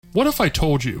What if I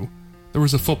told you there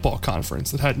was a football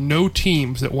conference that had no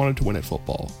teams that wanted to win at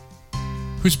football,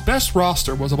 whose best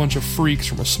roster was a bunch of freaks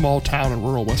from a small town in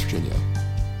rural West Virginia?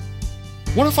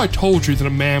 What if I told you that a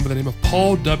man by the name of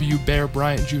Paul W. Bear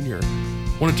Bryant Jr.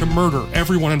 wanted to murder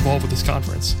everyone involved with this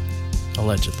conference?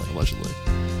 Allegedly.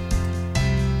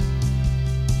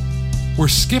 Where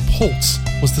Skip Holtz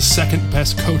was the second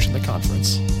best coach in the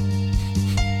conference.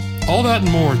 All that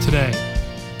and more today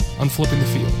on Flipping the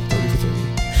Field, 30 for 30.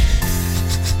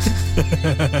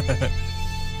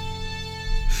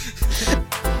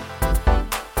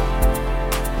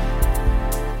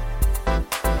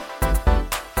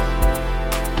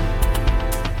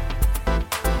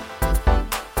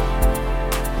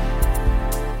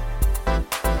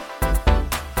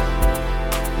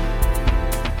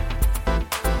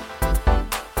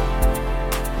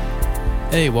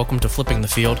 Hey, welcome to Flipping the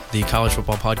Field, the college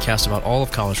football podcast about all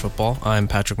of college football. I'm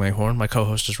Patrick Mayhorn. My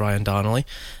co-host is Ryan Donnelly.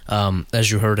 As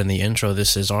you heard in the intro,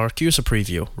 this is our CUSA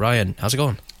preview. Ryan, how's it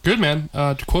going? Good, man.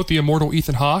 To quote the immortal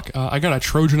Ethan Hawke, I got a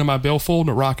Trojan in my billfold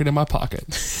and a rocket in my pocket.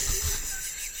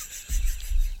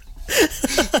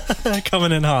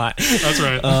 Coming in hot. That's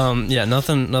right. Yeah,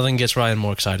 nothing gets Ryan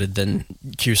more excited than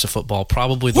CUSA football.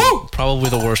 Probably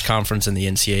the worst conference in the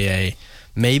NCAA.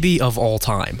 Maybe of all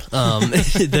time.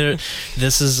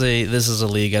 This is a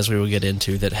league, as we will get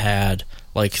into, that had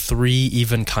like 3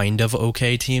 even kind of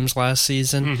okay teams last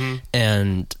season,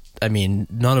 and I mean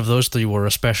none of those 3 were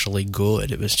especially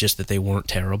good. It was just that they weren't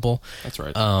terrible. That's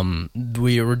right.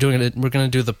 We're going to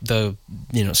do the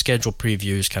schedule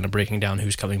previews, kind of breaking down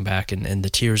who's coming back and the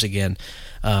tiers again.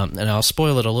 And I'll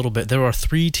spoil it a little bit. There are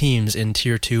 3 teams in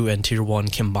Tier 2 and Tier 1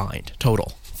 combined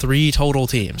total. 3 total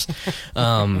teams.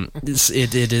 And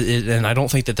I don't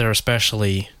think that they're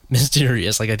especially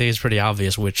mysterious. Like, I think it's pretty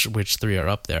obvious which 3 are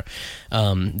up there.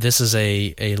 This is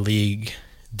a league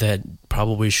that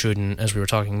probably shouldn't, as we were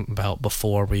talking about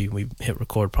before we hit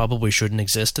record, probably shouldn't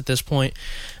exist at this point.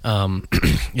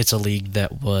 It's a league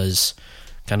that was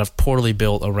kind of poorly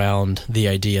built around the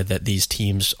idea that these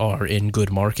teams are in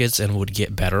good markets and would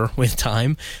get better with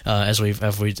time. As we've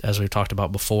talked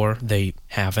about before, they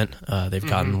haven't. They've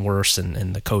gotten worse,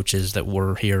 and the coaches that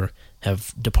were here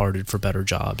have departed for better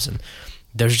jobs. And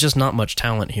there's just not much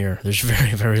talent here. There's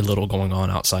very, very little going on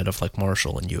outside of like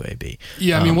Marshall and UAB.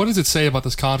 Yeah, I mean, what does it say about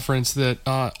this conference that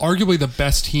arguably the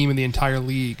best team in the entire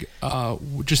league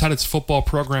just had its football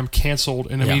program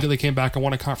canceled and immediately came back and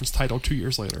won a conference title 2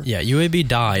 years later? Yeah, UAB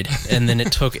died, and then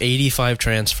it took 85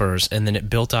 transfers, and then it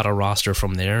built out a roster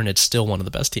from there, and it's still one of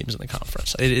the best teams in the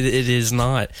conference. It is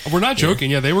not. We're not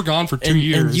joking. Yeah, they were gone for 2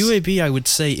 years. And UAB, I would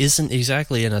say, isn't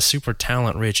exactly in a super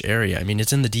talent-rich area. I mean,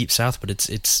 it's in the Deep South, but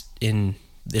it's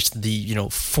the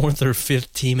 4th or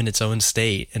 5th team in its own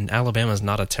state, and Alabama is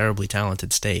not a terribly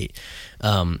talented state.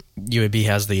 UAB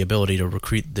has the ability to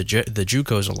recruit the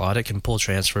JUCOs a lot. It can pull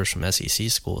transfers from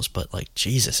SEC schools, but like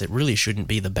Jesus, it really shouldn't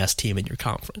be the best team in your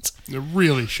conference. It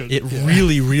really shouldn't. It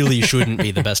really shouldn't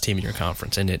be the best team in your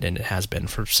conference, and it has been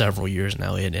for several years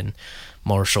now. In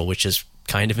Marshall, which is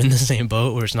kind of in the same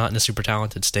boat, where it's not in a super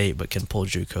talented state, but can pull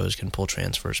JUCOs, can pull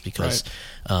transfers, because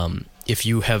if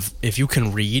you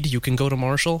can read, you can go to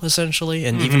Marshall essentially,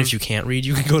 and even if you can't read,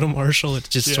 you can go to Marshall. It's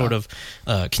just sort of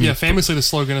famously the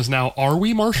slogan is now, "Are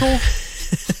we Marshall?"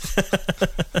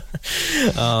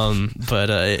 But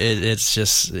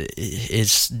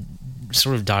it's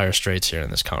sort of dire straits here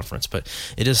in this conference, but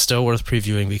it is still worth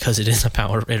previewing because it is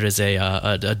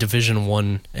a Division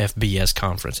I FBS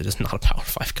conference. It is not a Power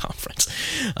 5 conference.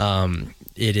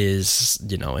 It is,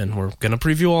 and we're going to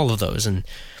preview all of those. And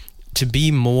to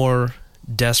be more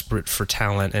desperate for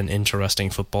talent and interesting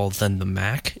football than the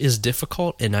MAC is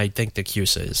difficult, and I think the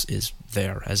CUSA is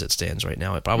there as it stands right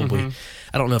now. It probably,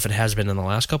 I don't know if it has been in the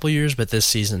last couple of years, but this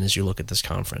season, as you look at this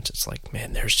conference, it's like,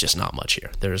 man, there's just not much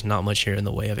here. There is not much here in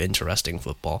the way of interesting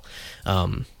football.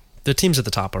 The teams at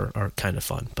the top are kind of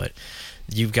fun, but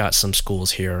you've got some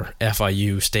schools here.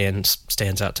 FIU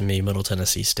stands out to me, Middle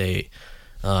Tennessee State,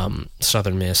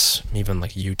 Southern Miss, even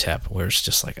like UTEP, where it's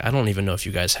just like, I don't even know if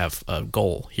you guys have a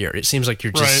goal here. It seems like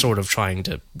you're just sort of trying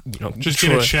to, just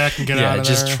get a check and get out of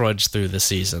there. Yeah, just trudge through the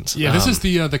seasons. Yeah, this is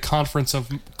the conference of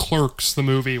Clerks, the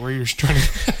movie, where you're just trying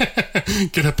to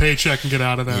get a paycheck and get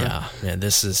out of there. Yeah, man,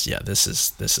 this is.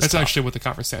 That's actually what the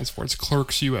conference stands for. It's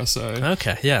Clerks USA.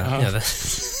 Okay, yeah.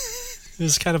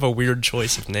 was kind of a weird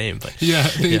choice of name, but Yeah,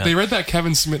 they read that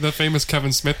the famous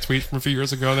Kevin Smith tweet from a few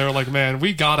years ago, and they were like, man,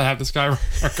 we gotta have this guy run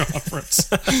our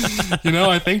conference.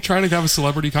 I think trying to have a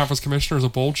celebrity conference commissioner is a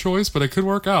bold choice, but it could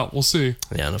work out. We'll see.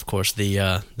 Yeah, and of course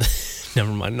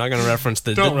never mind. I'm not going to reference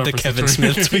the reference Kevin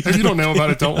Smith tweet. If you don't know about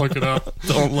it, don't look it up.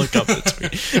 Don't look up the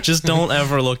tweet. Just don't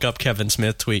ever look up Kevin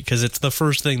Smith tweet, because it's the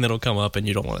first thing that'll come up and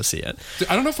you don't want to see it.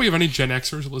 I don't know if we have any Gen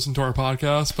Xers who listen to our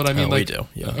podcast, but I mean, we do.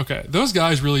 Yeah. Okay, those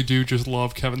guys really do just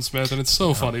love Kevin Smith, and it's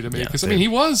so funny to me because yeah, he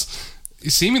was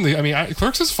seemingly.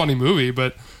 Clerks is a funny movie,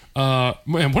 but.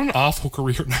 Man, what an awful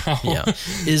career now. Yeah.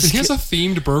 He has a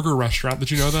themed burger restaurant. Did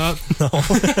you know that?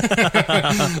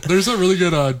 No. There's a really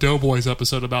good Doughboys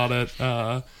episode about it.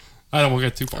 I don't want to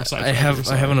get too far aside. I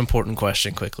have an important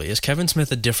question quickly. Is Kevin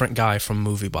Smith a different guy from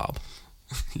Movie Bob?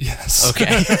 Yes.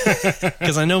 Okay.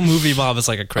 Because I know Movie Bob is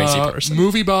like a crazy person.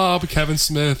 Movie Bob, Kevin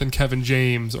Smith, and Kevin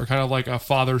James are kind of like a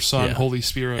Father, Son, Holy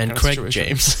Spirit and kind Craig of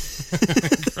James.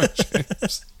 Craig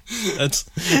James.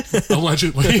 That's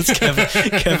allegedly. That's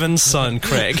Kevin's son,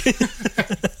 Craig.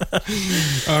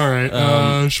 All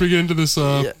right. Should we get into this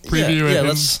preview? Yeah,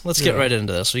 let's get right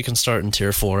into this. We can start in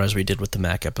Tier 4 as we did with the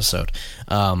Mac episode.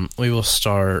 We will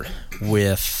start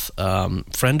with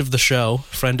friend of the show,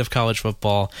 friend of college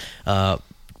football.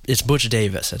 It's Butch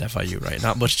Davis at FIU, right?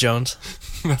 Not Butch Jones?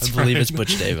 I believe it's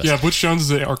Butch Davis. Yeah, Butch Jones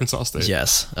is at Arkansas State.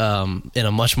 Yes, in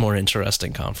a much more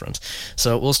interesting conference.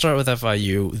 So we'll start with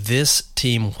FIU. This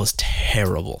team was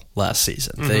terrible last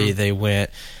season. Mm-hmm. They went,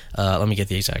 let me get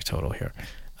the exact total here,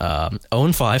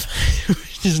 0-5,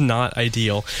 which is not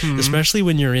ideal, especially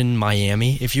when you're in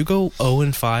Miami. If you go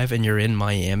 0-5 and you're in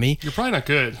Miami, you're probably not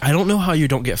good. I don't know how you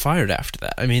don't get fired after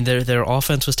that. I mean, their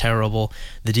offense was terrible.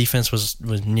 The defense was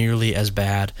nearly as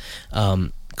bad.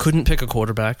 Couldn't pick a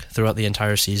quarterback throughout the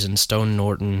entire season. Stone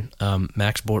Norton,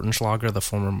 Max Bortenschlager, the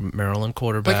former Maryland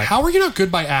quarterback. Like, how are you not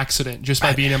good by accident just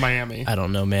by being in Miami? I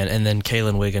don't know, man. And then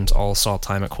Kalen Wiggins all saw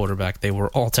time at quarterback. They were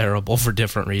all terrible for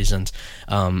different reasons.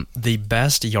 The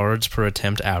best yards per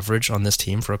attempt average on this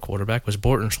team for a quarterback was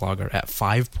Bortenschlager at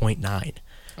 5.9.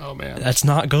 Oh, man. That's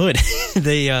not good.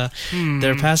 Their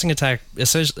passing attack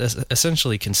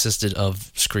essentially consisted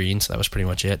of screens. That was pretty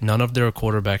much it. None of their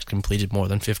quarterbacks completed more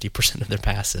than 50% of their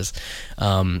passes.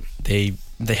 They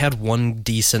had one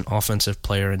decent offensive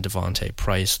player in Devontae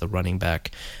Price, the running back.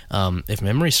 If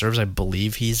memory serves, I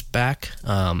believe he's back.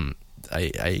 I'm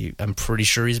pretty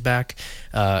sure he's back.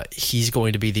 He's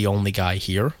going to be the only guy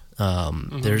here.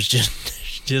 There's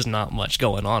just not much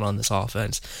going on this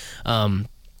offense.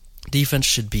 Defense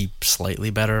should be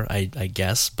slightly better, I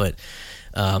guess, but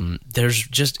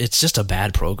it's just a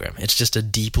bad program. It's just a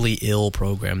deeply ill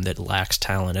program that lacks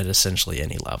talent at essentially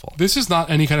any level. This is not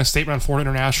any kind of statement on Florida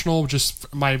International,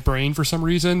 just my brain for some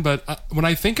reason, but when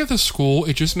I think of the school,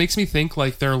 it just makes me think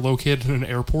like they're located in an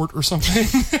airport or something.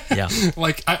 Yeah.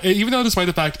 Like, even though despite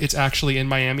the fact it's actually in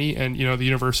Miami and, the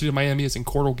University of Miami is in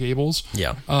Coral Gables.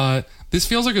 Yeah. This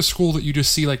feels like a school that you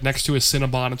just see like next to a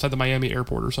Cinnabon inside the Miami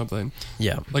airport or something.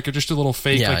 Yeah. Like just a little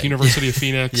fake University of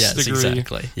Phoenix degree.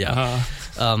 Exactly. Yeah.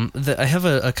 I have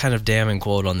a kind of damning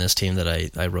quote on this team that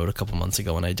I wrote a couple months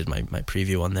ago when I did my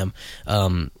preview on them.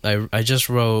 I just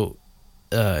wrote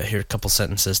here a couple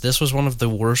sentences. This was one of the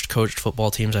worst coached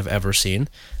football teams I've ever seen.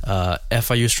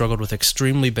 FIU struggled with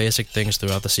extremely basic things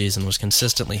throughout the season, was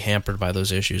consistently hampered by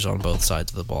those issues on both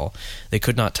sides of the ball. They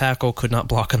could not tackle, could not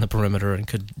block on the perimeter, and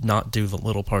could not do the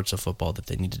little parts of football that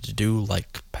they needed to do,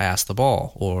 like pass the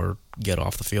ball or get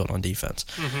off the field on defense.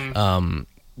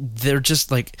 They're just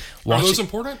like... Are those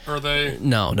important? Or are they...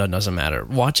 No, it doesn't matter.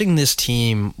 Watching this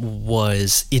team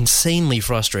was insanely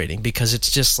frustrating because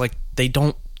it's just like they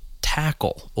don't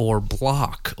tackle or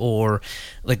block, or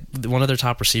like one of their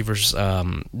top receivers,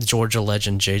 Georgia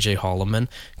legend JJ Holloman,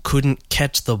 couldn't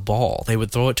catch the ball. They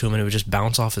would throw it to him and it would just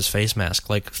bounce off his face mask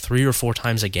like 3 or 4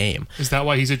 times a game. Is that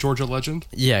why he's a Georgia legend?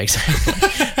 Yeah,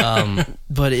 exactly.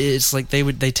 But it's like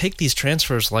they take these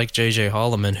transfers like JJ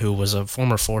Holloman, who was a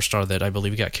former 4-star that I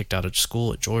believe got kicked out of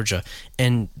school at Georgia,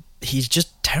 and he's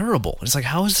just terrible. It's like,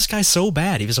 how is this guy so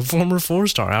bad? He was a former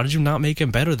 4-star. How did you not make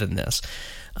him better than this?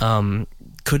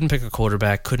 Couldn't pick a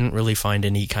quarterback, couldn't really find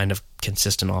any kind of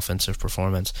consistent offensive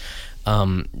performance.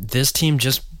 This team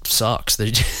just sucks. They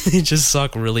just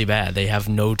suck really bad. They have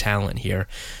no talent here.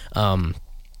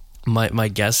 My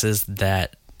guess is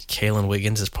that Kalen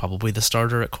Wiggins is probably the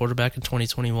starter at quarterback in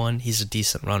 2021. He's a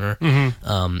decent runner.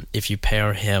 If you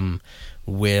pair him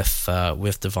with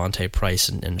Devontae Price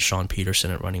and Sean Peterson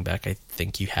at running back, I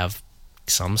think you have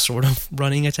some sort of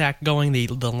running attack going.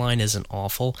 The line isn't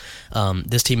awful.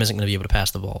 This team isn't going to be able to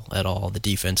pass the ball at all. The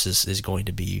defense is going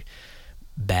to be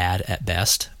bad at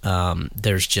best.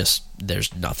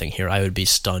 There's nothing here. I would be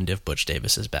stunned if Butch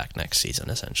Davis is back next season,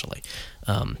 essentially.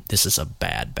 This is a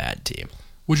bad team.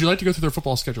 Would you like to go through their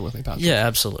football schedule with me, Patrick? Yeah,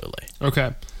 absolutely.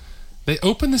 Okay. They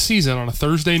open the season on a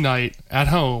Thursday night at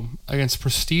home against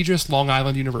prestigious Long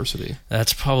Island University.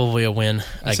 That's probably a win,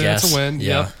 I guess. That's a win,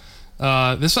 yeah.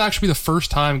 Yep. This will actually be the first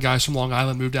time guys from Long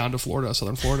Island move down to Florida,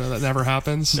 Southern Florida. That never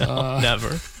happens. No,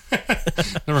 never.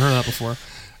 Never heard of that before.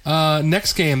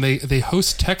 Next game, they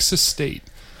host Texas State.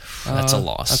 That's a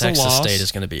loss. Texas State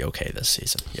is going to be okay this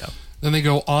season. Yeah. Then they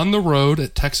go on the road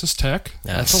at Texas Tech.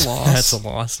 That's a loss. That's a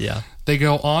loss, yeah. They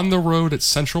go on the road at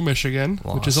Central Michigan,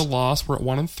 which is a loss. We're at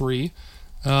 1-3.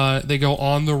 They go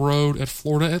on the road at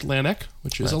Florida Atlantic,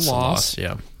 which is a loss.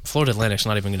 Yeah. Florida Atlantic's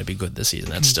not even going to be good this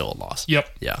season. That's still a loss. Yep.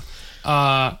 Yeah.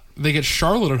 They get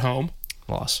Charlotte at home.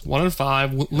 Loss.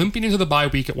 1-5, limping into the bye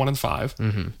week at 1-5.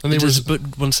 Mm-hmm. And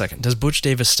but 1 second. Does Butch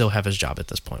Davis still have his job at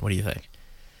this point? What do you think?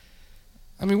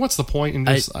 I mean, what's the point in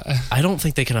this? I don't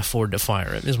think they can afford to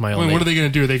fire him. Is my only. What are they going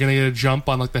to do? Are they going to get a jump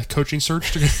on like the coaching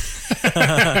search?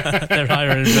 They're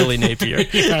hiring Billy Napier.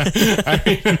 Yeah, I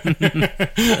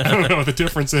don't know what the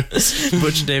difference is.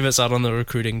 Butch Davis out on the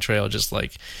recruiting trail, just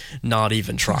like not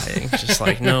even trying. Just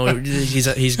like no,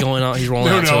 he's going out. He's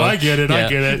rolling out. I get it. I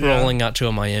get it. Yeah. Rolling out to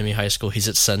a Miami high school. He's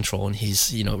at Central and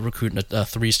he's recruiting a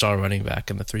 3-star running back,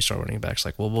 and the 3-star running back's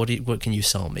like, well, what can you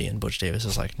sell me? And Butch Davis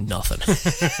is like, nothing.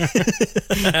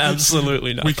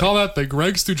 Absolutely not. We call that the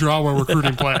Greg Studrawa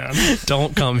recruiting plan.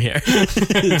 Don't come here.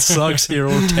 It sucks here.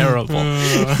 We're terrible.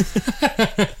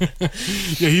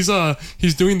 Yeah,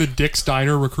 he's doing the Dick's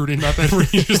Diner recruiting method where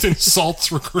he just insults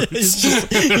recruits.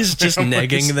 He's just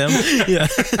negging them. Yeah,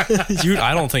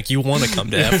 I don't think you want to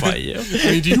come to FIU.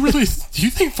 I mean, do you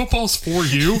think football's for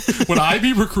you? Would I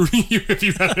be recruiting you if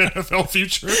you had an NFL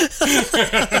future?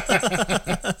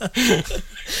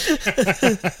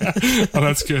 Oh,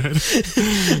 that's good.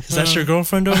 Is that your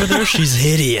girlfriend over there? She's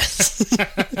hideous.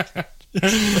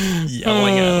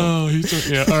 Yelling at him.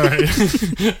 Yeah, all right.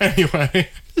 Anyway.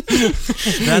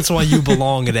 That's why you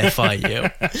belong at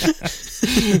FIU.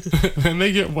 Then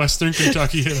they get Western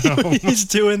Kentucky at home. He's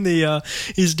doing the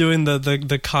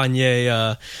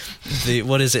Kanye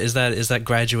what is it? Is that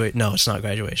graduate? No, it's not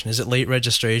graduation. Is it late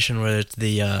registration where it's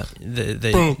the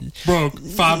broke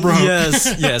 5 broke?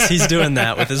 Yes, he's doing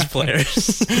that with his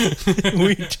players.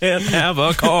 We can't have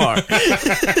a car.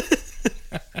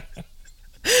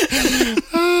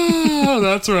 Oh,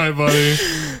 that's right, buddy.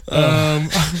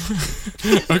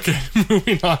 Okay,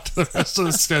 moving on to the rest of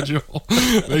the schedule.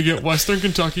 They get Western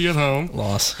Kentucky at home.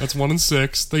 Loss. That's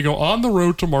 1-6. They go on the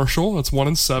road to Marshall. That's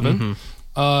 1-7.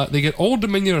 Mm-hmm. They get Old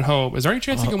Dominion at home. Is there any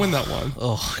chance they can win that one?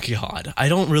 Oh, God. I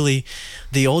don't really...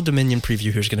 The Old Dominion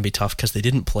preview here is going to be tough because they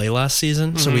didn't play last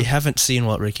season, so we haven't seen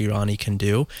what Ricky Ronnie can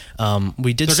do.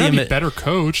 We did see him... They're going to be better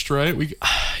coached, right?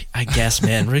 I guess,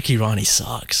 man. Ricky Ronnie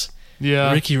sucks.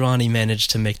 Yeah. Ricky Ronnie managed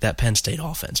to make that Penn State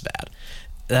offense bad.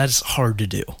 That's hard to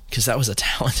do because that was a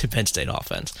talented Penn State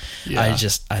offense. Yeah.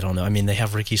 I don't know. I mean, they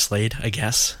have Ricky Slade, I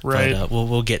guess. Right. But,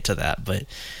 we'll get to that, but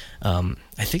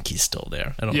I think he's still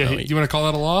there. I don't know. You want to call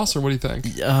that a loss, or what do you think?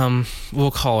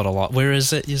 We'll call it a loss. Where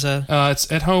is it, you said?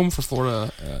 It's at home for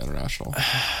Florida International.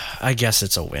 I guess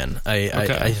it's a win.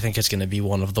 I think it's going to be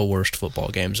one of the worst football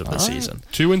games of the season.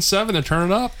 2-7, they're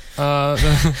turning up.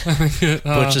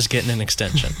 Butch is getting an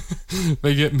extension.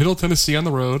 They get Middle Tennessee on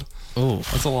the road. Ooh,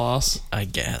 that's a loss. I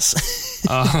guess.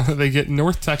 They get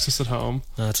North Texas at home.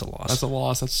 That's a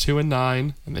loss. That's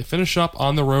 2-9, and they finish up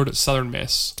on the road at Southern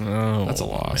Miss. Oh, that's a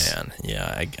loss. Man,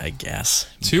 yeah, I guess.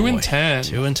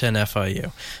 2-10.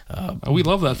 2-10 FIU. We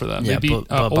love that for them. Yeah, they beat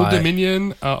Old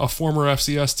Dominion, a former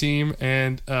FCS team,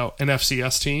 and an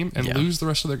FCS team, and lose the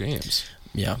rest of their games.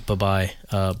 Yeah, bye-bye,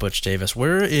 Butch Davis.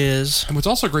 Where is... And what's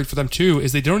also great for them, too,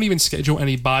 is they don't even schedule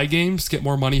any bye games to get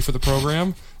more money for the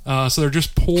program. So they're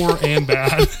just poor and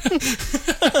bad.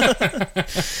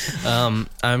 I'm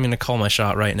going to call my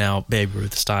shot right now, Babe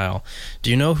Ruth style. Do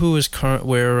you know who is I'm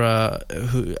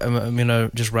going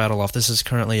to just rattle off. This is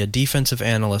currently a defensive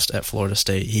analyst at Florida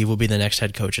State. He will be the next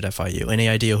head coach at FIU. Any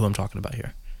idea who I'm talking about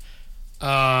here?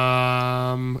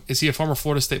 Is he a former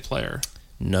Florida State player?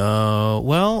 No.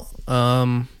 Well,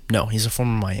 no, he's a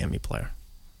former Miami player.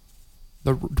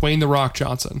 Dwayne The Rock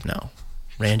Johnson. No.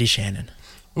 Randy Shannon.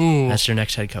 Ooh. That's your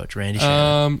next head coach, Randy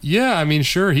Shannon. Yeah, I mean,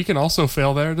 sure, he can also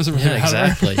fail there. It doesn't really matter.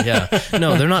 Exactly, yeah.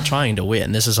 No, they're not trying to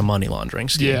win. This is a money laundering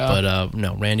scheme. Yeah. But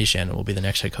no, Randy Shannon will be the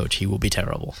next head coach. He will be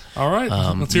terrible. All right,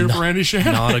 let's hear it for Randy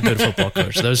Shannon. Not a good football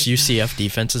coach. Those UCF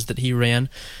defenses that he ran,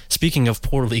 speaking of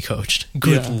poorly coached,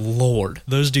 good Lord,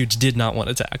 those dudes did not want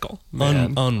to tackle.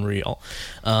 Unreal.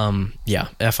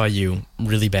 FIU,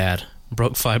 really bad.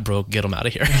 Broke 5 broke. Get them out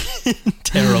of here.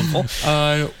 Terrible.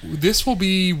 This will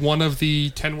be one of the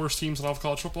 10 worst teams in all of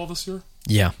college football this year.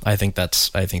 Yeah, I think that's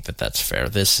fair.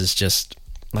 This is just,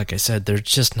 like I said, there's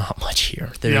just not much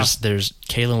here. There's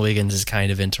Kalen Wiggins is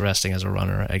kind of interesting as a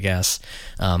runner, I guess.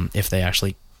 If they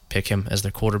actually pick him as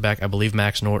their quarterback, I believe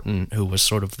Max Norton, who was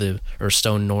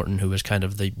Stone Norton, who was kind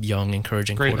of the young,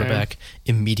 encouraging Great quarterback,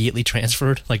 immediately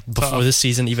transferred, like before the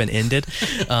season even ended.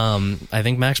 I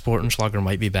think Max Bortenschlager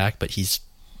might be back, but he's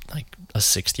like a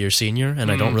 6th-year senior, and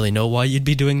I don't really know why you'd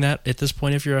be doing that at this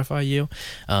point if you're FIU.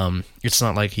 It's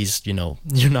not like he's,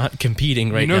 you're not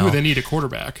competing right now. You know who they need a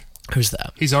quarterback? Who's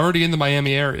that? He's already in the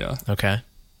Miami area. Okay.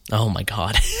 Oh my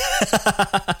God.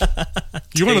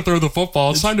 You want to throw the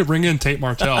football? It's time to bring in Tate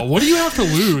Martell. What do you have to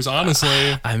lose,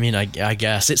 honestly? I mean, I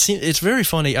guess it's very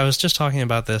funny. I was just talking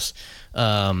about this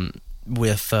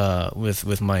with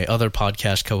my other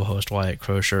podcast co-host Wyatt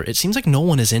Crosher. It seems like no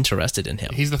one is interested in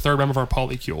him. He's the 3rd member of our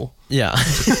polycule. Yeah.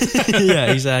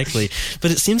 Yeah, exactly.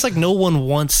 But it seems like no one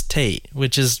wants Tate,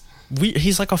 which is weird.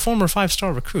 He's like a former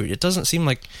 5-star recruit. It doesn't seem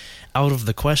like out of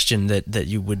the question that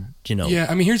you would, Yeah,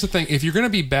 I mean, here's the thing. If you're going to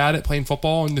be bad at playing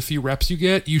football and the few reps you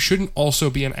get, you shouldn't also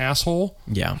be an asshole.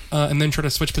 Yeah. And then try to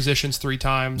switch positions 3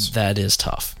 times. That is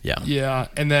tough. Yeah. Yeah,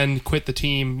 and then quit the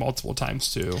team multiple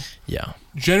times too. Yeah.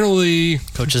 Generally,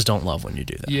 coaches don't love when you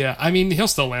do that. Yeah, I mean, he'll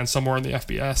still land somewhere in the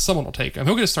FBS. Someone will take him.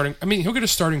 He'll get a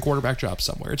starting quarterback job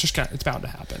somewhere. It's just it's bound to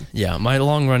happen. Yeah, my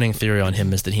long-running theory on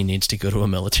him is that he needs to go to a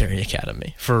military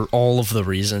academy for all of the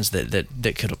reasons that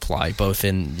could apply, both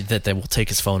in that they will take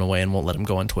his phone away and won't let him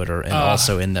go on Twitter, and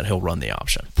also in that he'll run the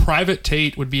option. Private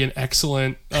Tate would be an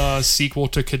excellent sequel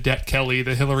to Cadet Kelly,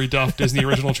 the Hillary Duff Disney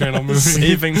original channel movie.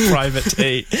 Saving Private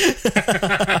Tate.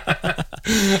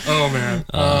 Oh man,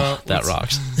 that rocks.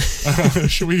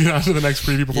 Should we get on to the next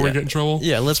preview before we get in trouble?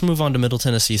 Yeah, let's move on to Middle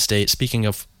Tennessee State. Speaking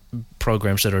of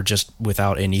programs that are just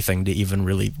without anything to even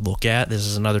really look at, this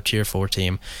is another Tier 4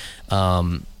 team.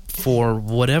 For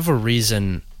whatever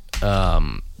reason,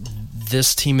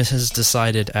 this team has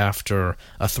decided after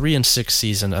a 3-6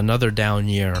 season, another down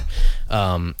year,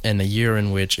 and a year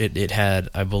in which it had,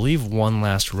 I believe, one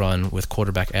last run with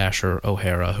quarterback Asher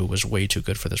O'Hara, who was way too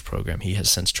good for this program. He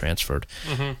has since transferred.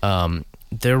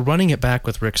 They're running it back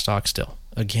with Rick Stockstill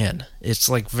again. It's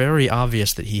like very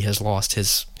obvious that he has lost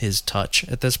his touch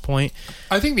at this point.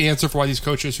 I think the answer for why these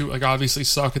coaches who obviously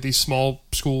suck at these small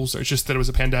schools, it's just that it was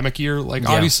a pandemic year.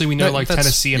 Obviously we know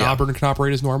Tennessee and Auburn can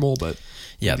operate as normal, but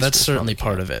yeah, that's certainly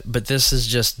part of it. But this is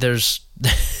just there's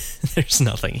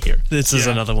nothing here. This is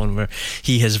another one where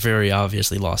he has very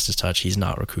obviously lost his touch. He's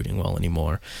not recruiting well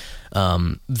anymore.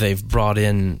 They've brought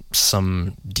in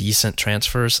some decent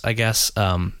transfers, I guess.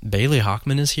 Bailey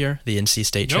Hockman is here, the NC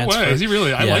State transfer. No way, is he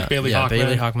really? I like Bailey Hockman.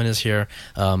 Bailey Hockman is here.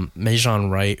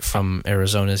 Majon Wright from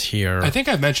Arizona is here. I think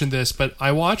I've mentioned this, but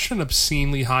I watched an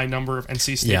obscenely high number of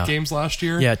NC State games last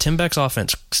year. Yeah, Tim Beck's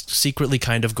offense secretly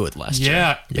kind of good last year.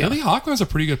 Yeah, Bailey Hockman was a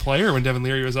pretty good player when Devin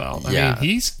Leary was out. I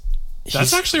mean,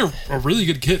 that's actually a really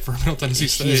good kit for Middle Tennessee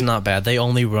State. He's not bad. They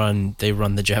run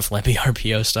the Jeff Lemmy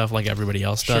RPO stuff like everybody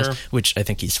else does, sure, which I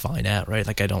think he's fine at, right?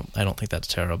 Like I don't think that's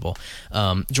terrible.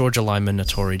 Georgia lineman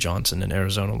Notori Johnson and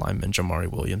Arizona lineman Jamari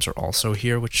Williams are also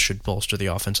here, which should bolster the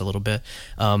offense a little bit.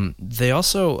 They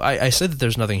also, I said that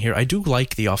there's nothing here. I do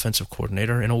like the offensive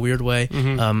coordinator in a weird way.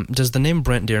 Does the name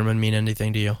Brent Dearman mean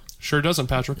anything to you? Sure doesn't,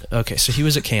 Patrick. Okay, so he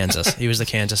was at Kansas. He was the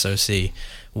Kansas OC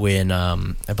when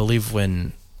I believe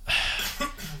when.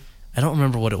 I don't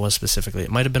remember what it was specifically.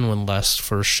 It might have been when Les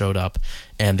first showed up,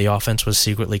 and the offense was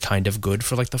secretly kind of good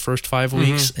for like the first 5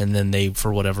 weeks, and then they,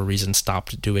 for whatever reason,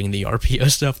 stopped doing the RPO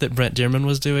stuff that Brent Dearman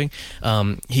was doing.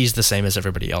 He's the same as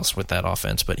everybody else with that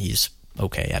offense, but he's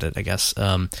okay at it, I guess.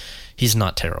 He's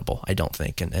not terrible, I don't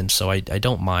think, and so I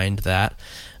don't mind that.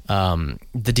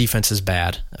 The defense is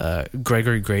bad.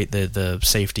 Gregory Great, the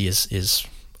safety is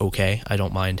okay. I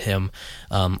don't mind him.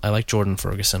 I like Jordan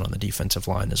Ferguson on the defensive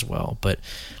line as well, but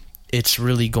it's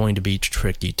really going to be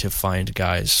tricky to find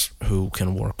guys who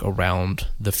can work around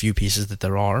the few pieces that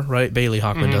there are, right? Bailey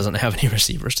Hockman doesn't have any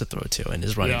receivers to throw to, and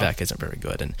his running back isn't very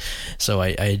good. And so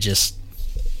I just,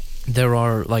 there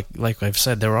are, like I've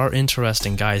said, there are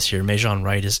interesting guys here. Majon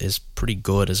Wright is pretty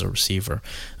good as a receiver.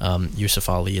 Yusuf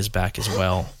Ali is back as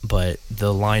well, but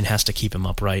the line has to keep him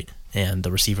upright, and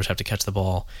the receivers have to catch the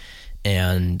ball,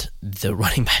 and the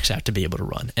running backs have to be able to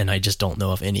run, and I just don't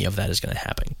know if any of that is going to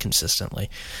happen consistently.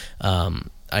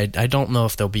 I don't know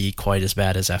if they'll be quite as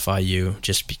bad as FIU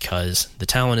just because the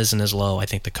talent isn't as low. I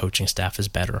think the coaching staff is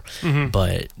better,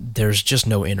 but there's just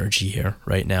no energy here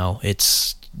right now.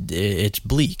 It's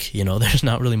bleak, there's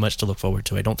not really much to look forward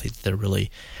to. I don't think they're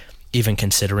really even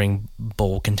considering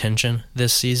bowl contention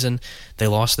this season. They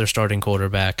lost their starting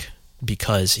quarterback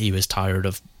because he was tired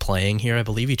of playing here. I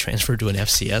believe he transferred to an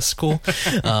FCS school.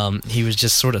 He was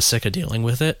just sort of sick of dealing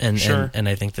with it, and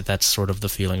I think that's sort of the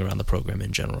feeling around the program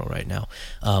in general right now.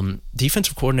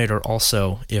 Defensive coordinator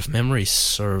also, if memory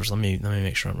serves, let me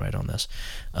make sure I'm right on this.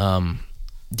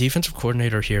 Defensive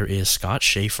coordinator here is Scott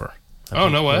Schaefer.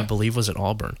 No way. I believe was at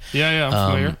Auburn. Yeah, I'm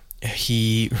familiar.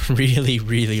 He really,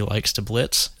 really likes to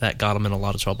blitz. That got him in a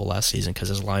lot of trouble last season because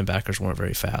his linebackers weren't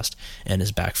very fast and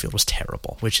his backfield was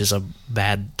terrible, which is a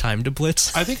bad time to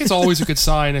blitz. I think it's always a good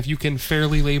sign if you can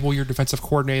fairly label your defensive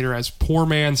coordinator as poor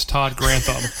man's Todd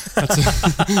Grantham.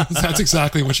 That's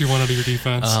exactly what you want out of your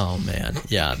defense. Oh man,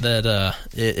 yeah.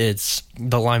 It's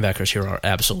the linebackers here are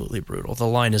absolutely brutal. The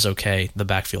line is okay. The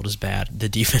backfield is bad. The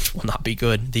defense will not be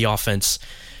good. The offense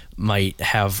might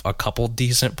have a couple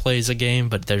decent plays a game,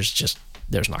 but there's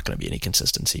not going to be any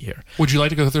consistency here. Would you like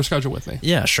to go through their schedule with me?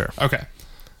 Yeah, sure. Okay.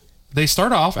 They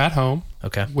start off at home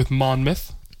with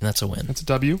Monmouth. That's a win. That's a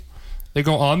W. They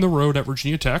go on the road at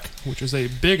Virginia Tech, which is a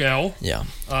big L. Yeah.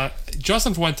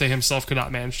 Justin Fuente himself could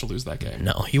not manage to lose that game.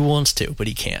 No, he wants to, but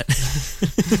he can't.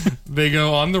 They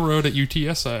go on the road at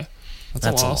UTSA.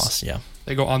 That's a loss. Yeah.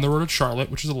 They go on the road at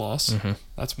Charlotte, which is a loss. Mm-hmm.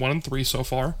 That's 1-3 so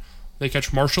far. They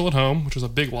catch Marshall at home, which is a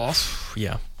big loss.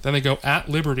 Yeah. Then they go at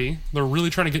Liberty. They're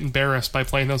really trying to get embarrassed by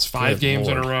playing those 5 games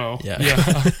in a row. Yeah.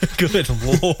 Good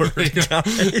Lord.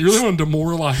 You really want to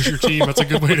demoralize your team. That's a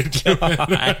good way to do it.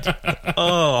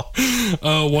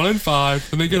 1-5.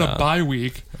 Then they get a bye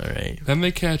week. All right. Then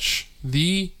they catch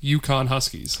the UConn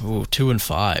Huskies. Ooh,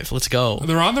 2-5. Let's go.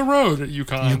 They're on the road at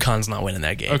UConn. UConn's not winning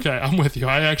that game. Okay, I'm with you.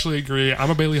 I actually agree. I'm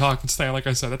a Bailey Hockman fan. Like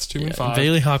I said, that's 2-5.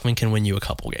 Bailey Hockman can win you a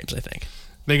couple games, I think.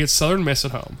 They get Southern Miss at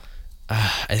home.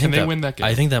 Can they win that game?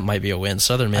 I think that might be a win.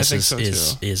 Southern Miss so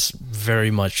is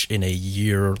very much in a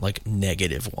year like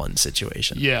 -1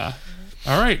 situation. Yeah.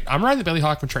 All right. I'm riding the Bailey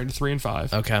Hockman train to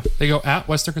 3-5. Okay. They go at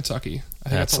Western Kentucky. I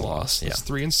think that's a loss. Yeah. That's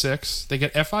 3-6. They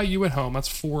get FIU at home. That's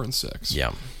 4-6.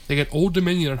 Yeah. They get Old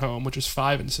Dominion at home, which is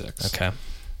 5-6. Okay.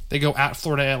 They go at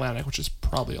Florida Atlantic, which is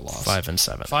probably a loss.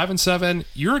 5-7. 5-7.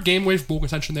 You're a game away from bowl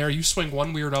contention there. You swing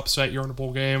one weird upset, you're in a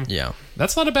bowl game. Yeah.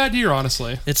 That's not a bad year,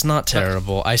 honestly. It's not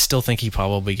terrible. I still think he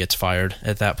probably gets fired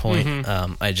at that point.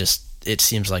 Mm-hmm. It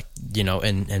seems like,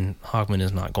 and Hockman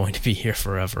is not going to be here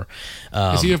forever.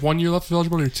 Does he have 1 year left of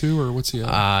eligibility or 2, or what's he at?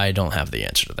 I don't have the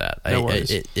answer to that. No worries.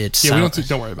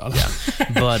 Don't worry about it.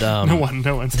 Yeah. But no one.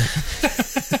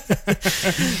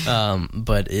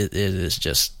 But it is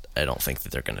just, I don't think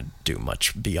that they're going to do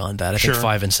much beyond that. I think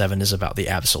 5-7 is about the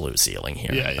absolute ceiling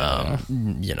here. Yeah.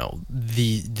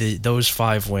 Those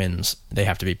 5 wins, they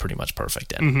have to be pretty much perfect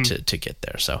to get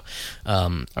there. So,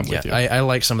 I'm with you. I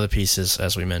like some of the pieces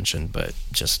as we mentioned, but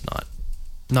just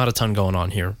not a ton going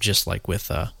on here. Just like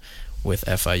with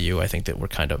FIU, I think that we're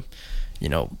kind of,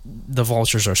 the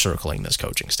vultures are circling this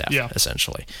coaching staff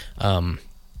essentially.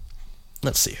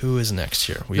 Let's see, who is next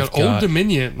here? We've got Old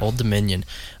Dominion. Old Dominion.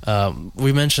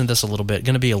 We mentioned this a little bit.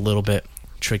 Going to be a little bit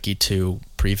tricky to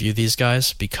preview these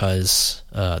guys because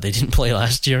they didn't play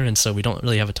last year, and so we don't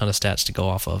really have a ton of stats to go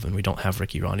off of, and we don't have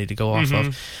Ricky Ronnie to go off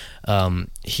of. I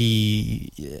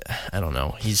don't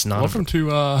know. He's not. Welcome to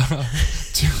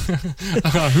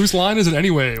Whose Line Is It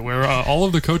Anyway, where all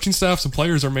of the coaching staffs and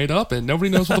players are made up, and nobody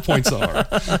knows what the points are.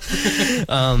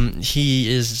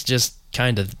 He is just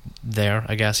kind of there,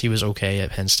 I guess. He was okay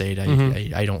at Penn State.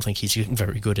 I don't think he's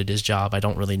very good at his job. I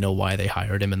don't really know why they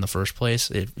hired him in the first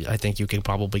place. I think you can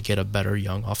probably get a better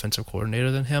young offensive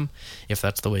coordinator than him if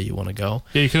that's the way you want to go.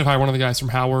 Yeah, you could have hired one of the guys from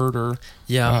Howard or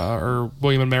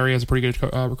William and Mary has a pretty good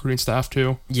recruiting staff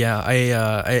too. Yeah,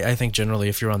 I think generally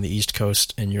if you're on the East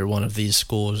Coast and you're one of these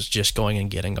schools, just going and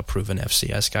getting a proven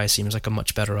FCS guy seems like a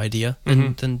much better idea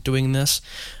than doing this.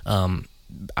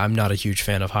 I'm not a huge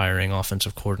fan of hiring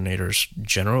offensive coordinators,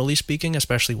 generally speaking,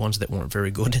 especially ones that weren't very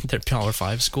good in their Power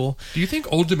 5 school. Do you think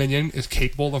Old Dominion is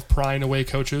capable of prying away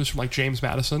coaches from like James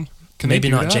Madison? Maybe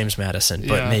not James Madison,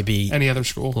 but maybe any other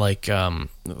school. Like,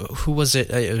 who was it?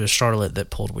 It was Charlotte that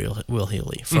pulled Will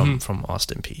Healy from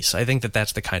Austin Peay. I think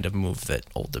that's the kind of move that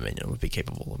Old Dominion would be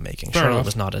capable of making. Fair Charlotte enough.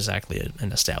 was not exactly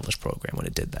an established program when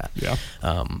it did that. Yeah.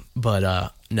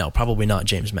 But no, probably not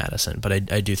James Madison. But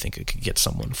I do think it could get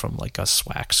someone from like a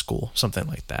SWAC school, something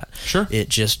like that. Sure. It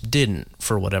just didn't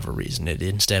for whatever reason. It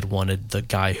instead wanted the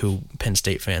guy who Penn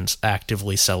State fans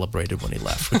actively celebrated when he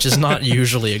left, which is not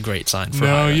usually a great sign for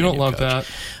No, you don't love coach.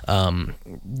 that.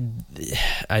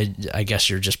 I guess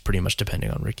you're just pretty much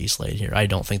depending on Ricky Slade here. I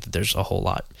don't think that there's a whole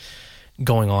lot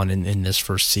going on in this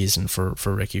first season for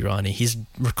Ricky Rahne. He's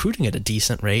recruiting at a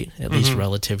decent rate, at least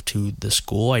relative to the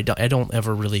school. I didn't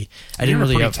really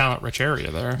have talent-rich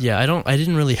area there. Yeah, I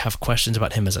didn't really have questions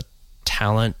about him as a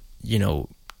talent,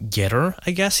 getter,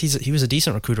 I guess. He was a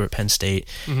decent recruiter at Penn State.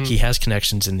 He has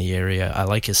connections in the area. I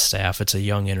like his staff. It's a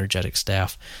young, energetic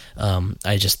staff.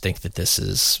 I just think that this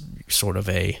is sort of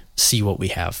a see what we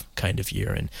have kind of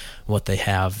year, and what they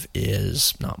have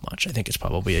is not much. I think it's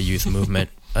probably a youth movement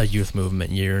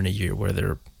year, and a year where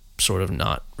they're sort of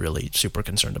not really super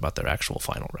concerned about their actual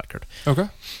final record. Okay.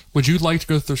 Would you like to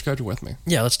go through their schedule with me?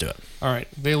 Yeah, let's do it. All right.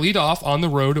 They lead off on the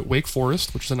road at Wake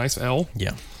Forest, which is a nice L.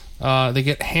 Yeah. They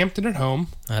get Hampton at home.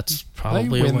 That's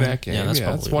probably they win that game. Yeah,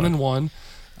 that's 1-1.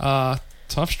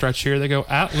 Tough stretch here. They go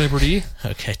at Liberty.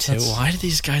 Okay, too. Why do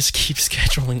these guys keep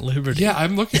scheduling Liberty? Yeah,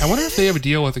 I'm looking. I wonder if they have a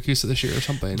deal with Akusa this year or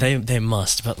something. They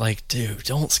must, but dude,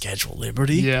 don't schedule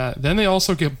Liberty. Yeah. Then they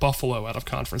also get Buffalo out of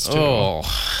conference too. Oh.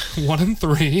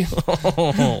 1-3.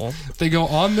 Oh. They go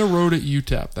on the road at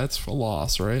UTEP. That's a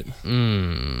loss, right?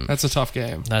 That's a tough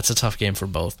game. That's a tough game for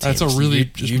both teams. That's a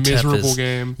really miserable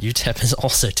game. UTEP is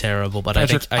also terrible, but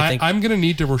Patrick, I think I'm going to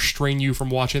need to restrain you from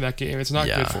watching that game. It's not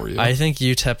good for you. I think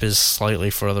UTEP is slightly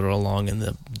further along in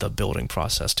the building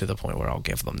process to the point where I'll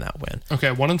give them that win. Okay,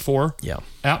 1-4. Yeah.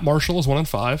 At Marshall is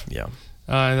 1-5. Yeah.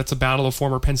 And that's a battle of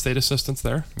former Penn State assistants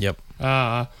there. Yep.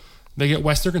 They get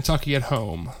Western Kentucky at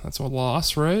home. That's a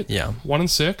loss, right? Yeah.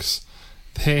 1-6.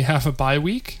 They have a bye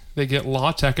week. They get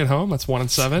La Tech at home. That's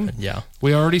 1-7. Yeah.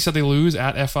 We already said they lose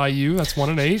at FIU. That's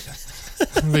 1-8.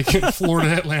 They get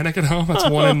Florida Atlantic at home. That's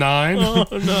 1-9.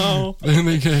 Oh no! Then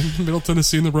they get Middle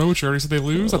Tennessee in the road, which I already said they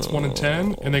lose. That's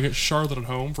 1-10, and they get Charlotte at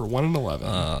home for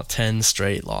 1-11. 10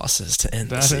 straight losses to end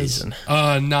the season.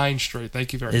 9 straight.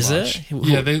 Thank you very much. Is it?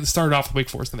 Yeah, they started off with Wake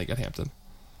Forest, then they got Hampton.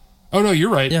 Oh, no, you're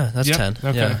right. Yeah, that's 10.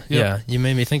 Okay. Yeah, Yep. yeah. You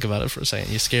made me think about it for a second.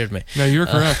 You scared me. No, you're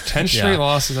correct. 10 straight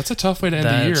losses. That's a tough way to end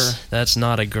the year. That's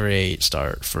not a great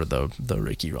start for the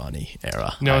Ricky Rahne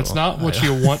era. No, it's not what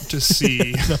you want to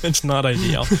see. No, it's not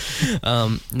ideal.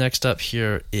 Next up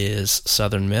here is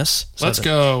Southern Miss. Let's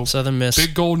go. Southern Miss.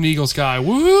 Big Golden Eagles guy.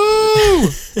 Woo!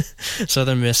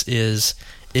 Southern Miss is,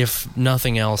 if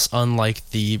nothing else, unlike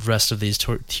the rest of these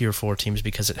Tier 4 teams,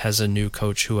 because it has a new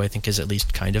coach who I think is at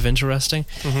least kind of interesting.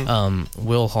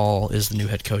 Will Hall is the new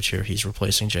head coach here. He's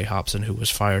replacing Jay Hopson, who was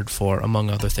fired for, among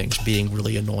other things, being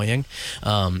really annoying.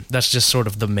 That's just sort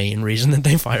of the main reason that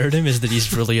they fired him, is that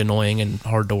he's really annoying and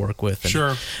hard to work with. And,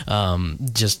 sure.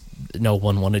 Just no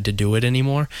one wanted to do it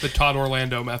anymore. The Todd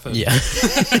Orlando method. Yeah.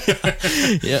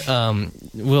 Yeah.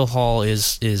 Will Hall he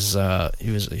was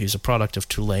a product of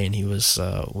Tulane. He was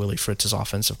Willie Fritz's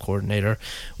offensive coordinator.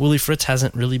 Willie Fritz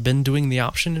hasn't really been doing the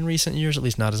option in recent years, at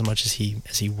least not as much as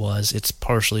he was. It's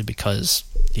partially because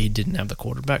he didn't have the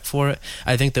quarterback for it.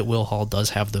 I think that Will Hall does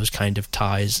have those kind of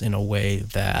ties in a way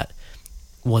that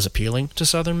was appealing to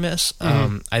Southern Miss.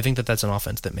 I think that that's an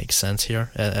offense that makes sense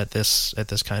here at this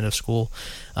kind of school.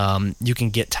 You can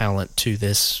get talent to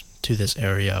this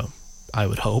area, I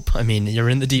would hope. I mean, you're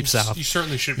in the Deep South. You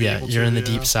certainly should be able to. You're in the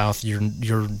Deep South.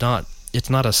 You're not. It's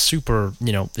not a super.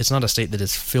 It's not a state that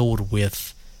is filled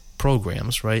with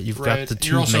programs, right? You've got the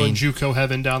two You're also main, in JUCO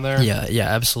heaven down there. Yeah,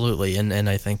 absolutely. And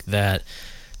I think that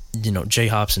Jay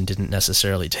Hopson didn't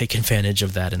necessarily take advantage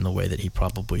of that in the way that he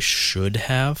probably should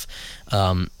have.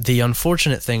 The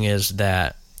unfortunate thing is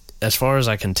that, as far as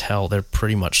I can tell, they're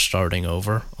pretty much starting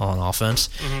over on offense.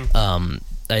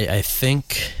 I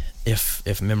think,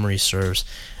 if memory serves,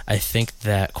 I think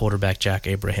that quarterback Jack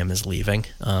Abraham is leaving.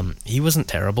 He wasn't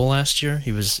terrible last year.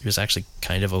 He was actually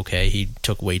kind of okay. He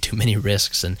took way too many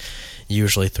risks and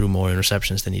usually threw more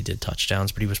interceptions than he did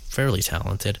touchdowns, but he was fairly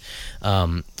talented.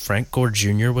 Frank Gore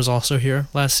Jr. was also here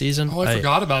last season. Oh, I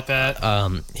forgot about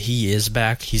that. He is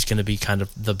back. He's going to be kind of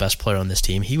the best player on this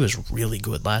team. He was really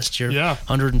good last year. Yeah.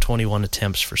 121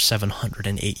 attempts for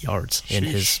 708 yards in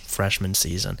his freshman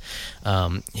season.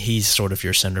 He's sort of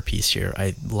your centerpiece here.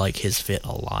 I like his fit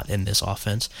a lot in this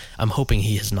offense. I'm hoping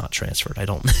he has not transferred. I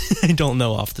don't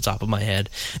know off the top of my head.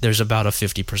 There's about a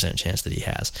 50% chance that he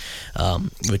has,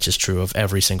 which is true of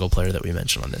every single player that we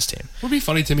mentioned on this team. It would be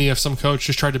funny to me if some coach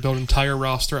just tried to build an entire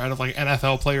roster out of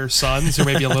NFL players' sons who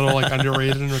may be a little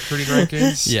underrated in recruiting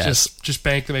rankings. Yes. Just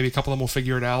bank that maybe a couple of them will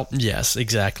figure it out. Yes,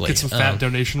 exactly. Get some fat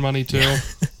donation money too. Yeah.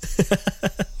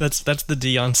 That's the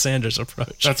Deion Sanders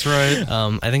approach. That's right.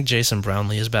 I think Jason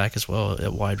Brownlee is back as well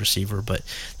at wide receiver, but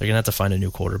they're gonna have to find a new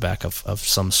quarterback of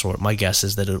some sort. My guess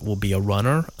is that it will be a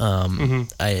runner.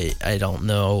 I don't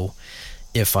know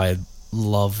if I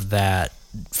love that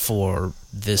for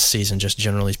this season, just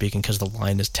generally speaking, because the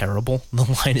line is terrible. The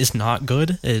line is not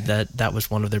good. That was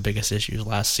one of their biggest issues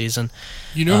last season.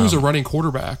 You know who's a running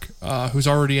quarterback who's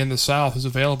already in the South, who's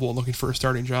available and looking for a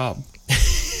starting job?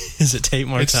 Is it Tate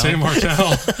Martell? It's Tate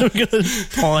Martell. I'm going to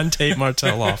pawn Tate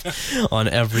Martell off on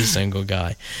every single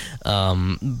guy.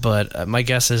 But my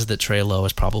guess is that Trey Lowe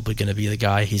is probably going to be the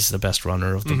guy. He's the best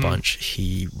runner of the bunch.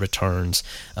 He returns.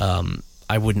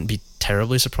 I wouldn't be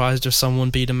terribly surprised if someone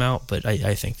beat him out, but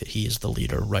I think that he is the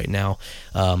leader right now,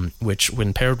 which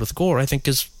when paired with Gore, I think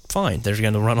is fine. They're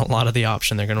going to run a lot of the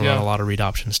option. They're going to run a lot of read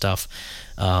option stuff.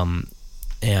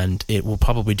 And it will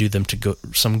probably do them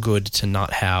some good to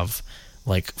not have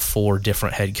like 4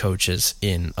 different head coaches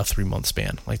in a 3-month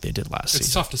span like they did last season.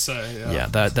 It's tough to say. Yeah,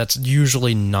 that's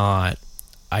usually not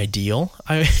ideal,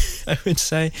 I would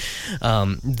say.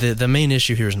 The main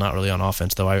issue here is not really on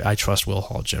offense, though. I trust Will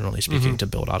Hall, generally speaking, to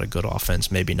build out a good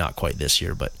offense. Maybe not quite this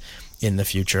year, but in the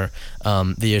future.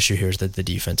 The issue here is that the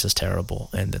defense is terrible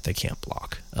and that they can't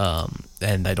block.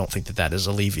 And I don't think that is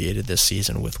alleviated this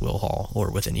season with Will Hall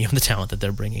or with any of the talent that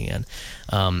they're bringing in.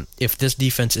 If this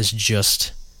defense is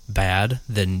just bad,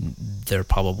 then they're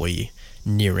probably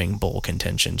nearing bowl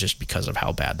contention just because of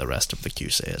how bad the rest of the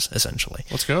QC is, essentially.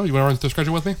 Let's go. You want to run through the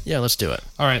schedule with me? Yeah, let's do it.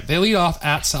 All right. They lead off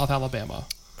at South Alabama.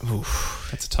 Oof.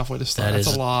 That's a tough way to start.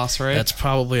 That's a loss, right? That's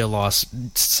probably a loss.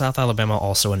 South Alabama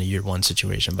also in a year 1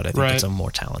 situation, but I think it's a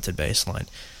more talented baseline.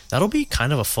 That'll be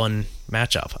kind of a fun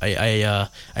matchup. I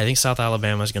think South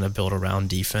Alabama is going to build around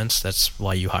defense. That's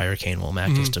why you hire Kane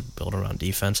Womack, is to build around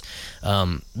defense.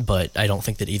 But I don't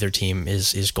think that either team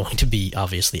is going to be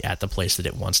obviously at the place that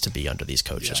it wants to be under these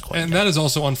coaches. Yeah. And that is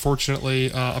also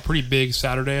unfortunately a pretty big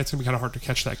Saturday. It's going to be kind of hard to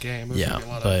catch that game.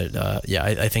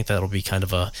 I think that'll be kind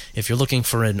of if you're looking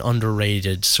for an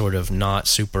underrated sort of not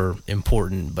super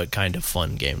important but kind of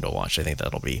fun game to watch, I think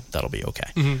that'll be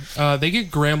okay. They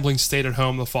get Grambling State at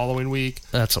home the following week.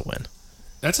 That's a win.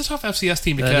 That's a tough FCS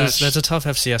team to catch. That's a tough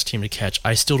FCS team to catch.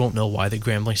 I still don't know why the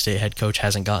Grambling State head coach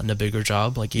hasn't gotten a bigger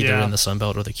job, like either in the Sun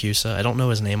Belt or the CUSA. I don't know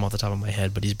his name off the top of my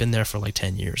head, but he's been there for like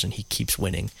 10 years, and he keeps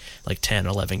winning like 10 or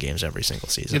 11 games every single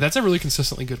season. Yeah, that's a really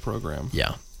consistently good program.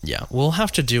 Yeah. We'll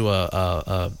have to do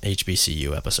a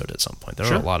HBCU episode at some point.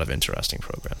 There are a lot of interesting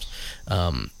programs.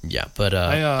 A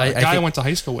guy I went to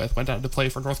high school with went out to play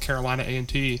for North Carolina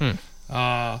A&T.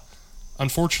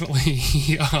 Unfortunately,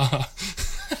 he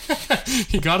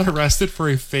got arrested for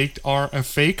a fake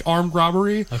armed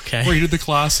robbery. Okay. Where he did the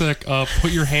classic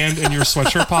put your hand in your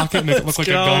sweatshirt pocket and make it look like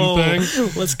a gun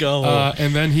thing. Let's go.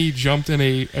 And then he jumped in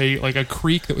a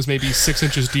creek that was maybe 6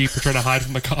 inches deep to try to hide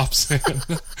from the cops.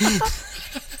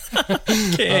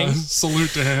 King. Salute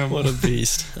to him. What a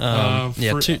beast. I'm not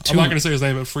going to say his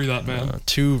name, but free that man.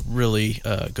 2 really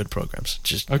good programs.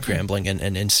 Just Grambling and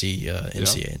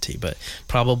NC&T, but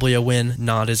probably a win.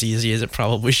 Not as easy as it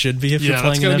probably should be if you're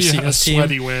playing an FCS team. A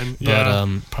sweaty win.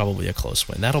 But probably a close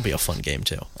win. That'll be a fun game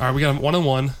too. All right, we got them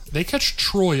 1-1. They catch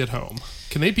Troy at home.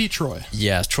 Can they beat Troy?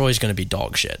 Yeah, Troy's going to be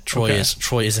dog shit. Troy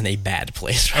is in a bad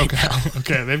place right now.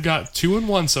 Okay, they've got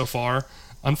 2-1 so far.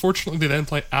 Unfortunately, they then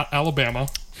play at Alabama.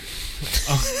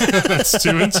 That's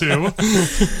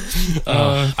 2-2.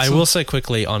 I will say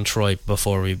quickly on Troy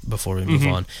before we move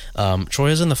on.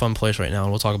 Troy is in the fun place right now,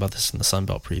 and we'll talk about this in the Sun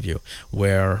Belt preview,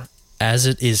 where as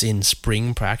it is in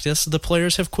spring practice, the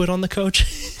players have quit on the coach.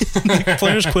 The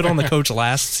players quit on the coach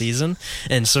last season,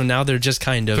 and so now they're just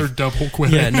kind of... They're double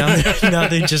quitting. Yeah, now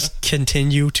they just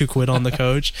continue to quit on the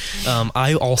coach.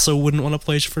 I also wouldn't want to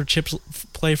play for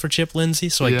Chip Lindsey,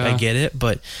 so I get it,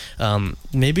 but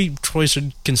maybe Troy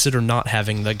should consider not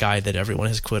having the guy that everyone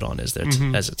has quit on as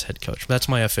its head coach. That's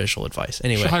my official advice.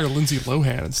 Anyway, should hire Lindsay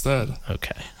Lohan instead.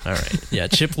 Okay, all right. Yeah,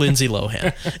 Chip Lindsey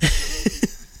Lohan.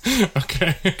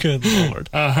 Okay. Good Lord.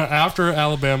 After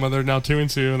Alabama, they're now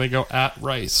 2-2, and they go at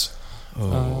Rice.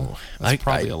 That's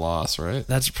probably a loss, right?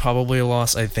 That's probably a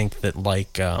loss. I think that,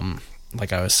 like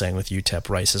I was saying with UTEP,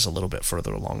 Rice is a little bit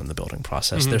further along in the building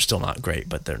process. They're still not great,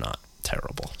 but they're not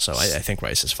terrible. So I think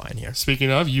Rice is fine here. Speaking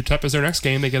of, UTEP is their next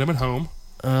game. They get them at home.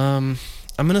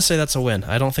 I'm going to say that's a win.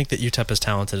 I don't think that UTEP is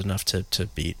talented enough to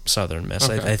beat Southern Miss.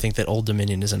 I think that Old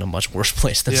Dominion is in a much worse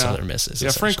place than Southern Miss is. Yeah,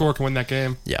 Frank Gore can win that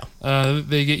game. Yeah.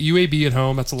 They get UAB at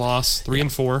home. That's a loss.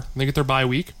 3-4. And they get their bye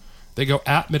week. They go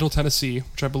at Middle Tennessee,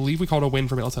 which I believe we called a win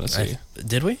for Middle Tennessee.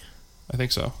 Did we? I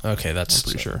think so. Okay, I'm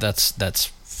pretty sure. That's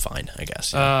fine, I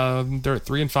guess. Yeah. They're at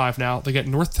 3-5 now. They get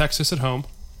North Texas at home.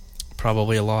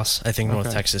 Probably a loss. I think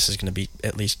North Texas is going to be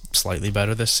at least slightly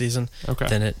better this season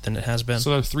than it has been. So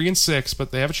they're 3-6,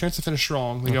 but they have a chance to finish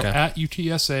strong. They go at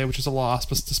UTSA, which is a loss,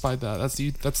 but despite that, that's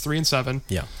 3-7.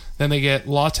 Yeah. Then they get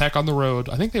La Tech on the road.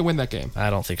 I think they win that game. I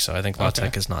don't think so. I think La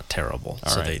Tech is not terrible,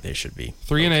 All so right. they should be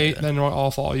 3-8. Then I'll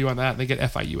follow you on that. And they get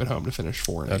FIU at home to finish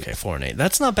 4-8. Okay, 4-8.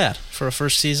 That's not bad for a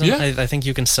first season. Yeah. I think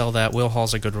you can sell that. Will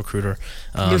Hall's a good recruiter.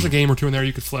 There's a game or two in there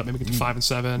you could flip. Maybe get to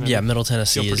 5-7. Yeah, Middle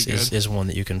Tennessee feel pretty good. is one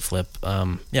that you can flip.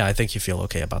 Yeah, I think you feel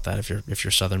okay about that. If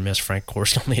you're Southern Miss, Frank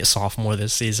Gorst only a sophomore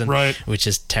this season, Right. which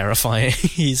is terrifying.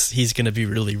 He's going to be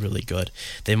really, really good.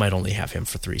 They might only have him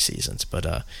for 3 seasons,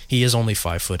 but he is only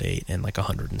 5'8" and like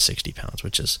 160 pounds,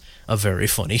 which is a very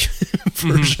funny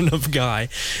version of guy.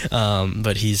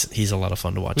 But he's a lot of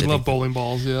fun to watch. We love bowling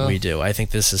balls. Yeah, we do. I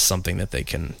think this is something that they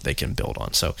can build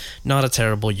on. So not a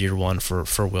terrible year one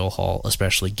for Will Hall,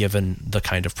 especially given the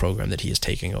kind of program that he is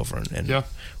taking over and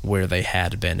where they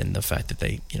had been, and the fact that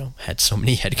they had so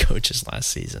many head coaches last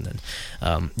season.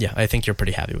 And I think you're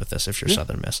pretty happy with this if you're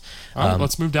Southern Miss. All right,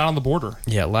 let's move down on the border.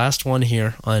 Yeah, last one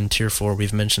here on Tier 4.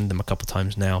 We've mentioned them a couple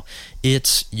times now.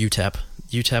 It's UTEP.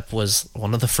 UTEP was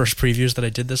one of the first previews that I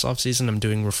did this offseason. I'm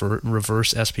doing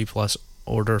reverse SP Plus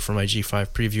order for my G5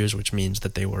 previews, which means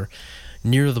that they were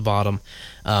near the bottom.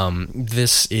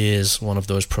 This is one of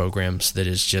those programs that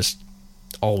is just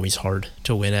always hard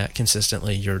to win at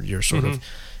consistently. You're sort of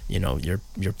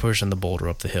you're pushing the boulder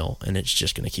up the hill, and it's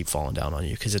just going to keep falling down on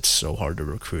you because it's so hard to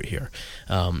recruit here.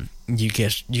 You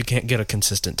can't get a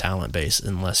consistent talent base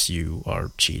unless you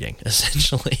are cheating,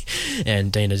 essentially.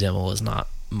 And Dana Dimmel is not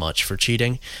much for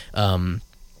cheating.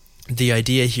 The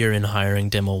idea here in hiring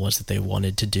Dimmel was that they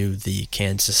wanted to do the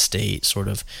Kansas State sort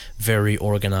of very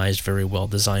organized, very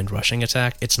well-designed rushing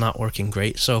attack. It's not working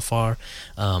great so far.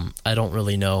 I don't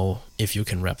really know if you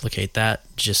can replicate that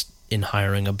just in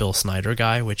hiring a Bill Snyder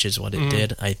guy, which is what it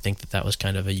did. I think that was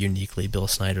kind of a uniquely Bill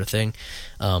Snyder thing.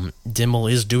 Dimmel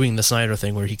is doing the Snyder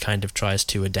thing where he kind of tries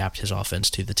to adapt his offense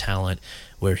to the talent,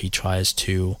 where he tries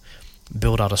to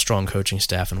build out a strong coaching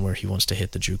staff, and where he wants to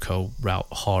hit the JUCO route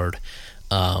hard.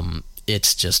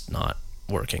 It's just not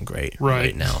working great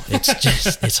right now.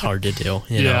 It's hard to do.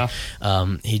 You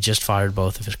know? He just fired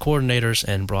both of his coordinators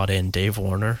and brought in Dave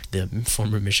Warner, the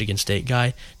former Michigan State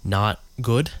guy. Not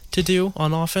good to do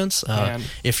on offense.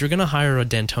 If you're going to hire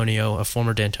a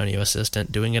former D'Antonio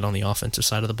assistant, doing it on the offensive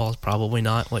side of the ball is probably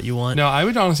not what you want. No, I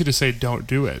would honestly just say don't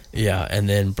do it. Yeah, and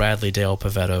then Bradley Dale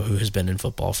Pavetto, who has been in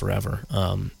football forever,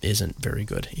 isn't very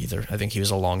good either. I think he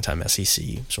was a longtime SEC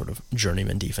sort of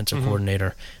journeyman defensive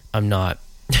coordinator. I'm not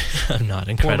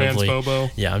incredibly. Poor man's Bobo.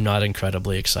 Yeah, I'm not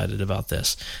incredibly excited about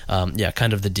this.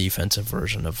 Kind of the defensive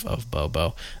version of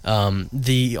Bobo.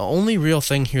 The only real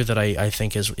thing here that I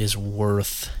think is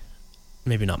worth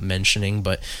maybe not mentioning,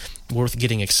 but worth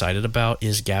getting excited about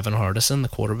is Gavin Hardison, the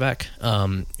quarterback.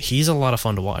 He's a lot of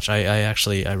fun to watch. I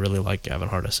really like Gavin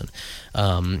Hardison.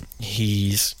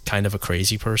 He's kind of a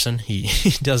crazy person. He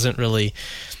doesn't really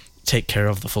take care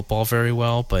of the football very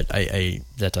well, but I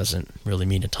that doesn't really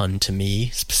mean a ton to me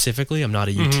specifically. I'm not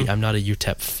a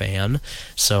UTEP fan,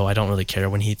 so I don't really care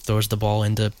when he throws the ball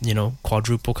into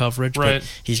quadruple coverage. Right.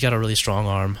 But he's got a really strong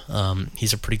arm.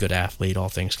 He's a pretty good athlete, all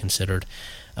things considered.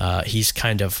 He's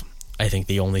kind of, I think,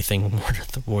 the only thing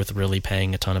worth really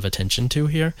paying a ton of attention to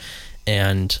here,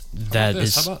 and that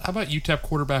is. How about UTEP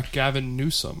quarterback Gavin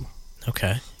Newsom?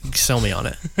 Okay, sell me on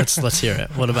it. Let's hear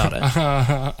it. What about it?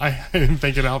 I didn't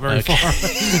think it out very far.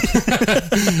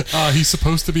 He's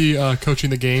supposed to be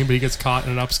coaching the game, but he gets caught in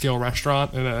an upscale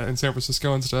restaurant in San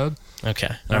Francisco instead.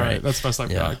 Okay, all right. That's the best I've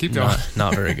got. Keep going.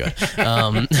 Not very good.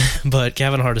 But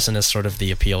Gavin Hardison is sort of the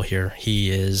appeal here.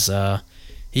 He is.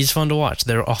 He's fun to watch.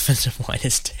 Their offensive line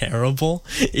is terrible.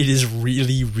 It is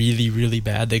really, really, really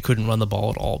bad. They couldn't run the ball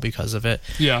at all because of it.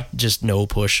 Yeah. Just no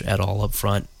push at all up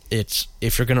front.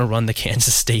 If you're going to run the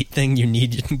Kansas State thing, you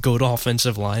need good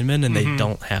offensive linemen, and they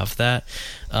don't have that.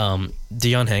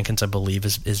 Deion Hankins, I believe,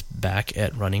 is back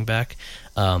at running back.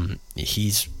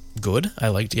 He's good. I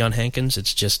like Deion Hankins.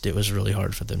 It was really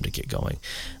hard for them to get going.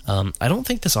 I don't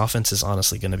think this offense is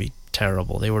honestly going to be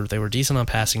terrible. They were decent on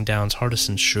passing downs.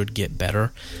 Hardison should get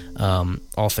better.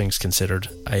 All things considered,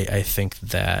 I think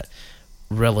that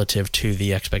relative to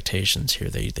the expectations here,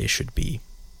 they should be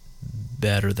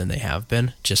better than they have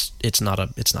been. Just it's not a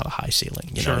high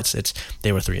ceiling. You know, it's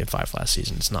they were 3-5 last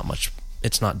season. It's not much.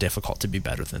 It's not difficult to be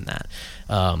better than that.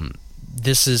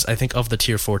 This is, I think, of the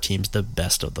Tier 4 teams, the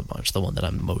best of the bunch. The one that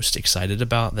I'm most excited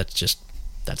about.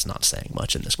 That's not saying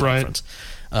much in this conference.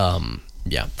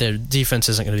 Their defense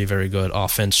isn't going to be very good.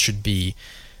 Offense should be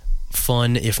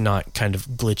fun, if not kind of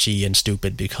glitchy and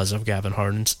stupid because of Gavin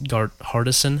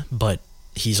Hardison, but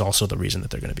he's also the reason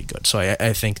that they're going to be good. So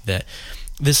I think that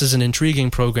this is an intriguing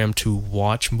program to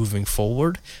watch moving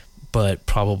forward, but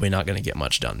probably not going to get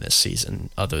much done this season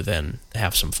other than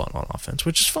have some fun on offense,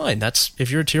 which is fine. That's if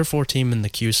you're a tier 4 team in the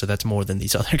queue, so that's more than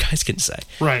these other guys can say.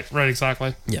 Right,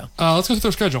 exactly. Yeah. Let's go through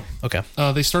their schedule. Okay.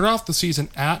 They start off the season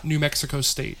at New Mexico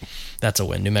State. That's a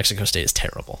win. New Mexico State is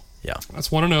terrible. Yeah. That's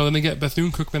 1-0. Then they get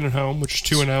Bethune-Cookman at home, which is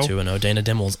 2-0. 2-0. Dana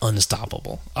Dimmel's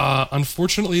unstoppable.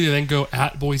 Unfortunately, they then go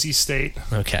at Boise State.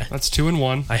 Okay. That's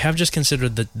 2-1. I have just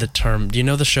considered the term. Do you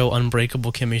know the show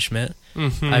Unbreakable Kimmy Schmidt?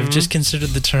 Mm-hmm. I've just considered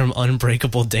the term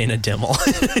Unbreakable Dana Dimmel.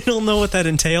 I don't know what that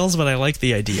entails, but I like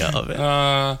the idea of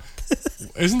it.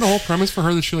 Isn't the whole premise for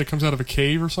her that she like comes out of a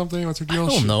cave or something? What's her deal? I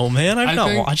don't know, man. I've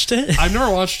not watched it. I've never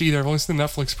watched it either. I've only seen the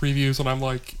Netflix previews when I'm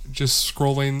like just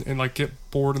scrolling and like get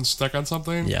bored and stuck on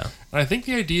something. Yeah. And I think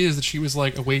the idea is that she was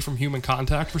like away from human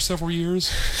contact for several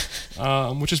years,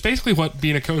 which is basically what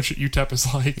being a coach at UTEP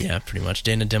is like. Yeah, pretty much.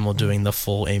 Dana Dimmel doing the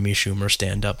full Amy Schumer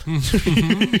stand-up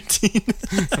routine.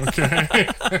 Okay.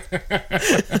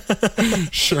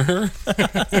 Sure.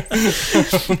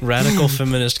 Radical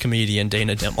feminist comedian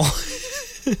Dana Dimmel.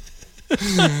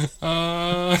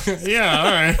 Yeah,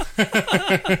 all right.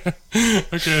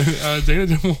 Okay, Dana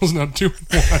Dimmel is now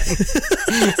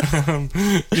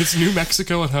 2-1. It's New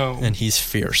Mexico at home. And he's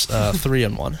fierce.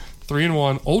 3-1.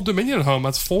 3-1. Old Dominion at home.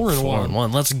 That's 4-1.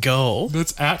 4-1. Let's go.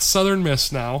 That's at Southern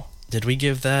Miss now. Did we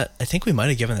give that? I think we might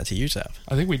have given that to UTEP.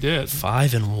 I think we did.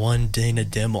 5-1 Dana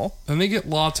Dimmel. Then they get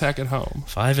La Tech at home.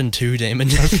 5-2 Dana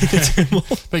Dimmel.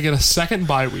 They get a second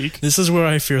bye week. This is where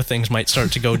I fear things might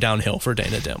start to go downhill for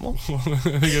Dana Dimmel.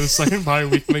 They get a second bye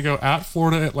week. And they go at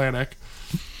Florida Atlantic.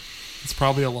 It's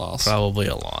probably a loss. Probably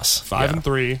a loss.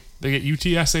 5-3. They get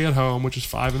UTSA at home, which is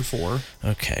 5-4.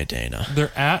 Okay, Dana.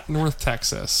 They're at North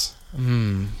Texas.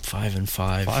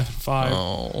 5-5. 5-5.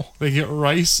 Oh. They get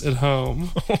Rice at home.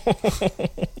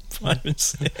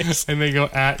 5-6. And they go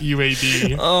at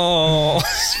UAB. Oh.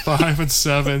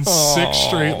 5-7. 6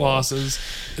 straight losses.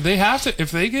 They have to,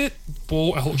 if they get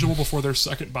bowl eligible before their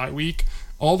second bye week,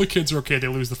 all the kids are okay. They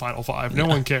lose the final 5. No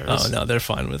one cares. Oh, no, they're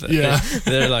fine with it. Yeah.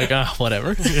 They're like,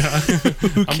 whatever. Yeah.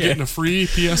 I'm getting a free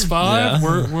PS5. Yeah.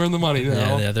 We're in the money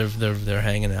now. Yeah, they're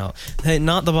hanging out. Hey,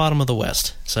 not the bottom of the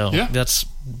West. So that's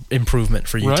improvement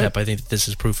for UTEP. Right. I think this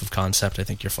is proof of concept. I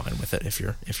think you're fine with it if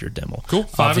you're Dimmel. Cool.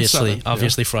 5-7.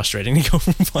 Obviously frustrating to go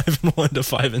from 5-1 to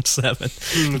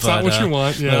 5-7. It's not what you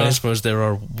want. Yeah. But I suppose there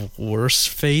are worse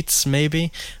fates,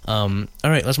 maybe. All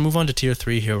right, let's move on to tier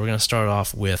 3 here. We're going to start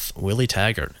off with Willie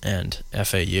Taggart and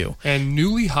FAU. And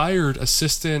newly hired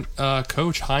assistant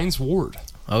coach Hines Ward.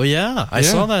 Oh, yeah. I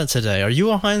saw that today. Are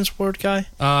you a Hines Ward guy?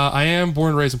 I am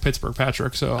born and raised in Pittsburgh,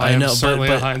 Patrick, so I am certainly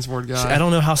a Hines Ward guy. I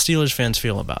don't know how Steelers fans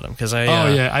feel about him.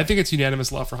 I think it's unanimous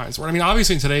love for Hines Ward. I mean,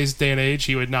 obviously in today's day and age,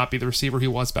 he would not be the receiver he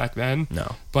was back then.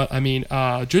 No. But, I mean,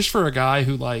 just for a guy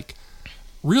who, like,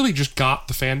 really just got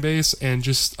the fan base and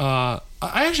just...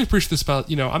 I actually appreciate this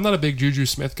about, I'm not a big Juju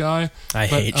Smith guy. I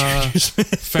hate Juju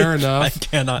Smith. Fair enough. I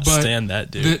cannot stand that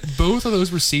dude. Both of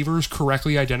those receivers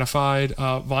correctly identified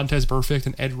Vontaze Burfict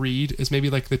and Ed Reed as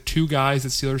maybe like the 2 guys that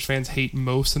Steelers fans hate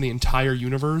most in the entire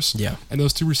universe. Yeah. And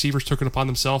those 2 receivers took it upon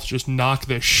themselves to just knock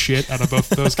the shit out of both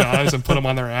of those guys and put them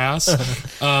on their ass.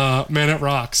 Man, it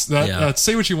rocks.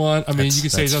 Say what you want. I mean, you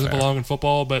can say it doesn't belong in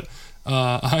football, but...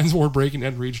 Hines Ward breaking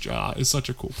Ed Reed's jaw is such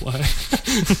a cool play.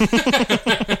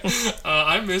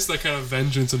 I miss that kind of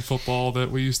vengeance in football that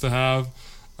we used to have.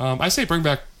 I say bring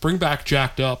back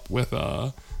Jacked Up with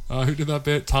who did that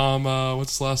bit? Tom,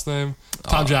 what's his last name?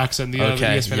 Tom Jackson, the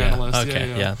ESPN analyst.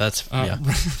 Okay, let's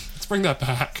bring that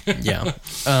back. Yeah.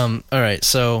 All right,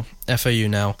 so FAU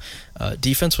now.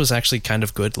 Defense was actually kind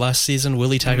of good last season.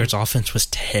 Willie Taggart's offense was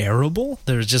terrible.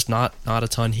 There's just not a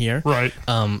ton here. Right.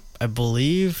 I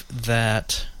believe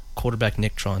that quarterback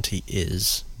Nick Tronti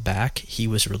is back. He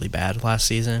was really bad last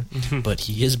season, but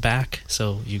he is back,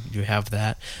 so you have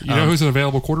that. You know who's an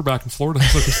available quarterback in Florida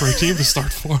who's looking for a team to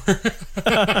start for?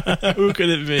 Who could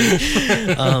it be?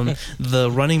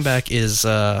 The running back is,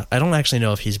 I don't actually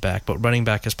know if he's back, but running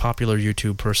back is popular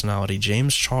YouTube personality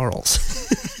James Charles.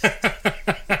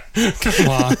 Come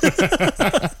on.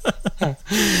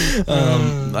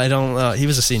 I don't. He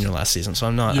was a senior last season, so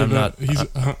I'm not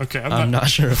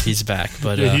sure if he's back.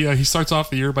 But he starts off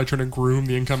the year by trying to groom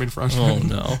the incoming freshman. Oh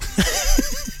no.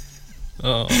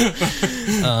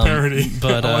 Parody,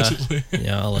 but allegedly.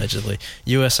 Allegedly.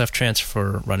 USF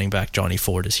transfer running back Johnny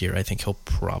Ford is here. I think he'll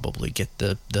probably get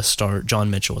the start. John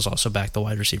Mitchell is also back, the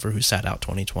wide receiver who sat out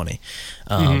 2020.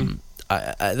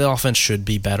 The offense should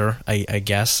be better, I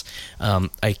guess.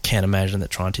 I can't imagine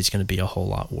that Tronti's going to be a whole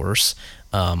lot worse.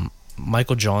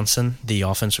 Michael Johnson, the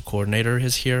offensive coordinator,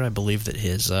 is here. I believe that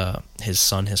his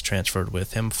son has transferred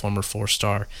with him, former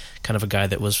 4-star, kind of a guy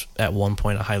that was at one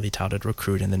point a highly touted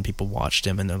recruit, and then people watched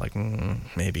him and they're like,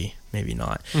 maybe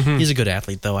not. Mm-hmm. He's a good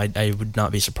athlete, though. I would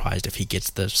not be surprised if he gets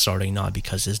the starting nod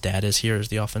because his dad is here as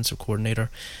the offensive coordinator.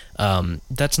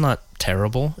 That's not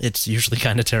terrible. It's usually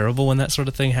kind of terrible when that sort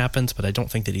of thing happens, but I don't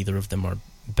think that either of them are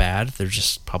bad. They're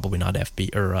just probably not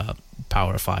FB or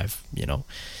Power 5,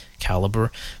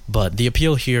 caliber. But the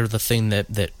appeal here, the thing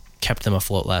that kept them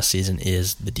afloat last season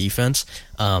is the defense.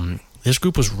 This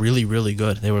group was really, really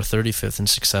good. They were 35th in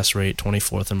success rate,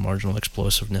 24th in marginal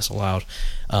explosiveness allowed.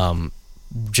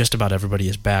 Just about everybody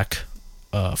is back.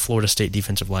 Florida State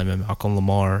defensive lineman Malcolm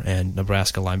Lamar and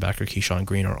Nebraska linebacker Keyshawn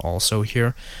Green are also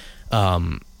here.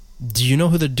 Do you know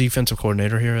who the defensive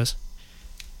coordinator here is?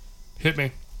 Hit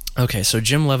me. Okay, so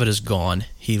Jim Leavitt is gone.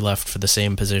 He left for the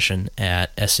same position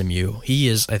at SMU. He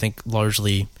is, I think,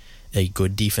 largely a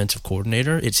good defensive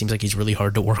coordinator. It seems like he's really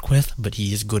hard to work with, but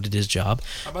he is good at his job.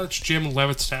 How about it's Jim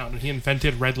Levittstown, and he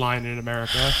invented red line in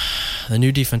America? The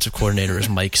new defensive coordinator is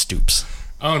Mike Stoops.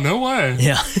 Oh, no way.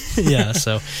 Yeah, yeah.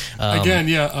 So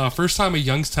again, first time a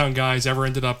Youngstown guy's ever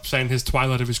ended up saying his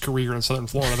twilight of his career in Southern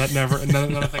Florida. That never,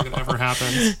 another thing that ever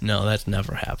happened. No, that's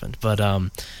never happened. But I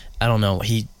don't know.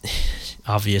 He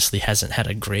obviously hasn't had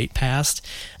a great past.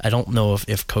 I don't know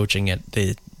if coaching at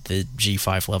the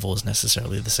G5 level is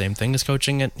necessarily the same thing as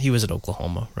coaching at. He was at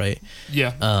Oklahoma, right?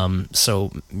 Yeah.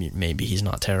 So maybe he's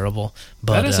not terrible.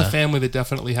 But that is a family that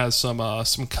definitely has some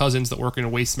cousins that work in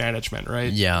waste management,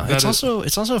 right? Yeah. It's also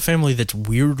a family that's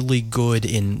weirdly good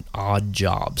in odd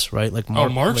jobs, right? Like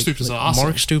Mark Stoops is awesome.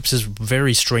 Mark Stoops is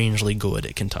very strangely good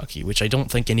at Kentucky, which I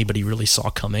don't think anybody really saw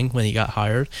coming when he got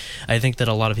hired. I think that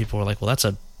a lot of people were like, well, that's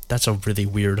a really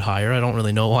weird hire. I don't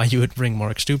really know why you would bring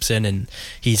Mark Stoops in, and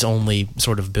he's only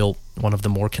sort of built one of the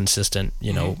more consistent,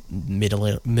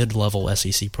 mid-level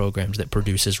SEC programs that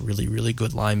produces really, really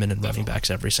good linemen and running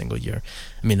backs every single year.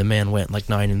 I mean, the man went like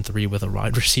 9-3 with a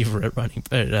wide receiver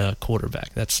at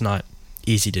quarterback. That's not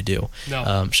easy to do.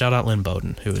 No. Shout out Lynn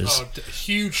Bowden, who is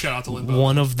huge shout out to Lynn Bowden.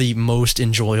 One of the most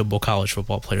enjoyable college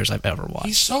football players I've ever watched.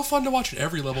 He's so fun to watch at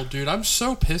every level, dude. I'm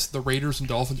so pissed the Raiders and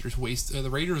Dolphins just the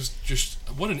Raiders just,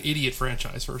 what an idiot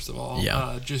franchise, first of all.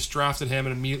 Yeah. Just drafted him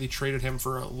and immediately traded him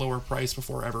for a lower price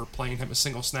before ever playing him a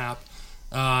single snap.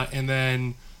 And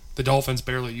then the Dolphins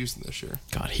barely used him this year.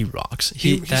 God, he rocks.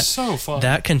 He's so fun.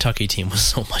 That Kentucky team was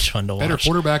so much fun to watch. Better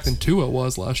quarterback than Tua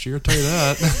was last year, I'll tell you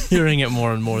that. Hearing it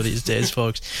more and more these days,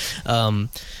 folks.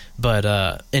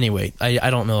 But anyway, I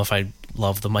don't know if I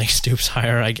love the Mike Stoops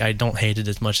hire. I don't hate it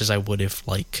as much as I would if,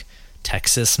 like,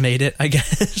 Texas made it, I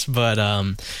guess. But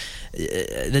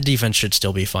the defense should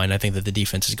still be fine. I think that the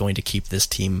defense is going to keep this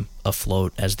team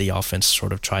afloat as the offense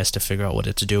sort of tries to figure out what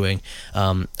it's doing.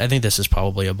 I think this is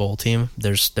probably a bowl team.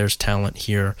 There's talent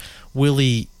here.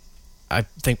 Willie, I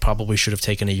think, probably should have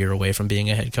taken a year away from being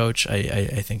a head coach.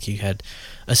 I think he had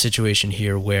a situation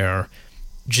here where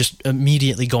just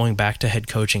immediately going back to head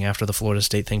coaching after the Florida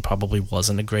State thing probably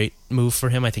wasn't a great move for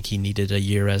him. I think he needed a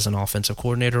year as an offensive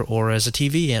coordinator or as a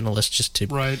TV analyst just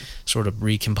to sort of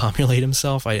recombobulate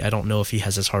himself. I don't know if he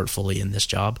has his heart fully in this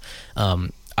job.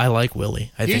 I like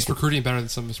Willie. He's recruiting better than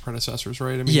some of his predecessors,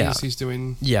 right? I mean, yeah. He's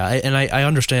doing... Yeah, and I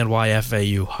understand why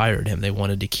FAU hired him. They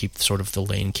wanted to keep sort of the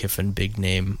Lane Kiffin big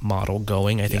name model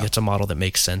going. I think it's a model that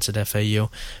makes sense at FAU.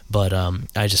 But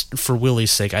I just, for Willie's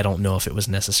sake, I don't know if it was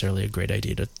necessarily a great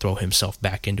idea to throw himself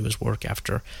back into his work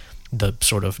after the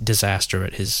sort of disaster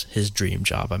at his dream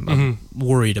job. I'm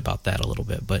worried about that a little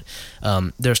bit. But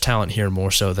there's talent here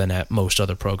more so than at most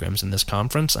other programs in this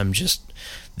conference.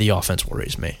 The offense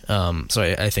worries me. So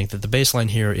I think that the baseline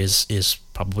here is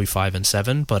probably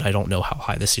 5-7, but I don't know how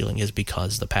high the ceiling is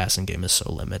because the passing game is so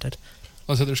limited.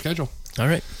 Let's hit their schedule. All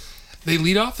right. They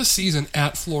lead off the season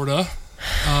at Florida.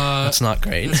 That's not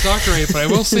great. It's not great, but I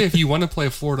will say if you want to play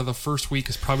Florida, the first week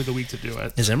is probably the week to do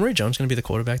it. Is Emory Jones going to be the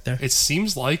quarterback there? It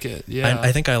seems like it, yeah.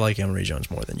 I think I like Emory Jones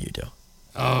more than you do.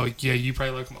 Oh, yeah, you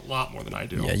probably like him a lot more than I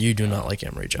do. Yeah, you do not like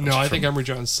Emory Jones. No, I think Emory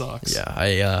Jones sucks.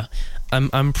 Yeah,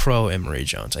 I'm pro Emory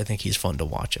Jones. I think he's fun to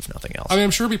watch, if nothing else. I mean,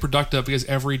 I'm sure he'll be productive because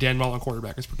every Dan Mullen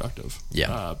quarterback is productive.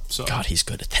 Yeah. God, he's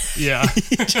good at that. Yeah.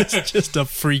 just a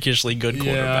freakishly good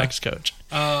quarterbacks coach.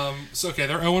 So,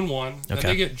 they're 0-1. Then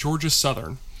they get Georgia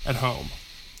Southern at home.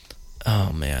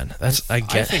 Oh, man. I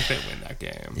think they win that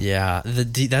game. Yeah,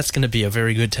 that's going to be a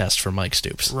very good test for Mike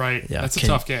Stoops. Right. Yeah, that's a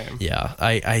tough game. Yeah,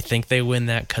 I think they win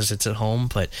that because it's at home,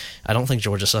 but I don't think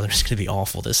Georgia Southern is going to be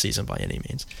awful this season by any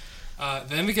means.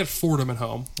 Then we get Fordham at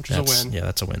home, which is a win. Yeah,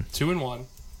 that's a win. 2-1.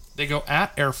 They go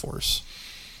at Air Force.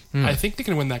 I think they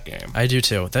can win that game. I do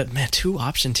too. That man, 2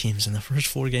 option teams in the first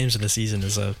 4 games of the season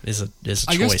is a choice.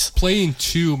 I guess playing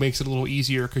 2 makes it a little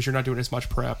easier because you're not doing as much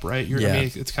prep, right? I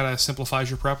mean, it kind of simplifies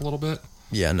your prep a little bit.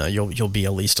 Yeah, no, you'll be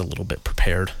at least a little bit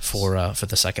prepared for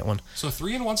the second one. So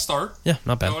 3-1 start. Yeah,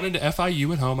 not bad. Going into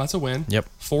FIU at home, that's a win. Yep.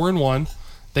 4-1.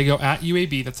 They go at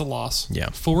UAB, that's a loss. Yeah.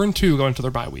 4-2 going into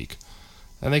their bye week.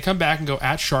 And they come back and go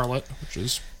at Charlotte, which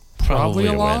is probably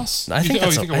a loss. I think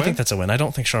that's a win. I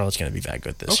don't think Charlotte's going to be that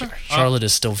good this year. Charlotte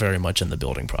is still very much in the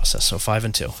building process. So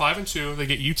 5-2. 5-2. They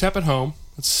get UTEP at home.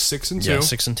 That's 6-2. Yeah,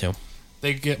 6-2.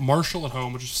 They get Marshall at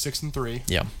home, which is 6-3.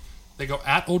 Yeah. They go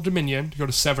at Old Dominion to go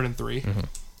to 7-3. Mm-hmm.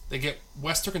 They get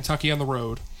Western Kentucky on the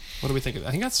road. What do we think of that?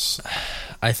 I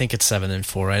think it's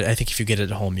 7-4. I think if you get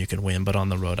it at home, you can win, but on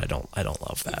the road, I don't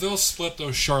love that. They'll split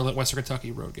those Charlotte Western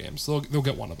Kentucky road games. They'll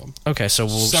get one of them. Okay, so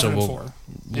we'll 7-4.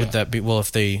 Would that be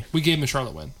if they? We gave them the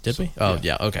Charlotte win. Did we? Oh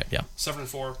yeah. Okay, yeah.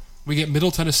 7-4. We get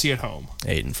Middle Tennessee at home.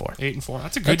 8-4. 8-4.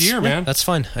 That's a good year, man. That's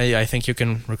fine. I think you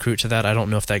can recruit to that. I don't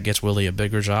know if that gets Willie a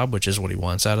bigger job, which is what he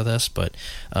wants out of this, but.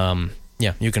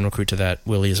 Yeah, you can recruit to that.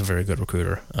 Willie is a very good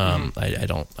recruiter. I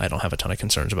don't have a ton of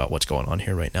concerns about what's going on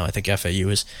here right now. I think FAU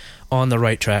is on the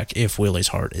right track if Willie's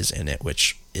heart is in it,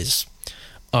 which is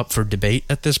up for debate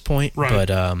at this point. Right. But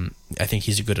I think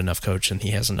he's a good enough coach and he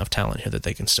has enough talent here that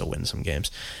they can still win some games.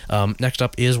 Next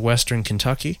up is Western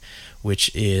Kentucky,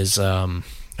 which is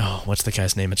what's the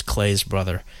guy's name? It's Clay's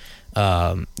brother.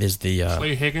 Is the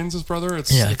Clay Higgins' brother?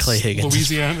 It's Clay Higgins.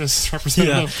 Louisiana's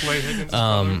representative. Clay Higgins'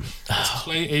 brother. It's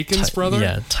Clay Aiken's brother.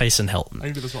 Yeah, Tyson Helton. I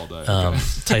can do this all day.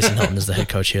 Tyson Helton is the head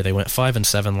coach here. They went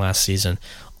 5-7 last season.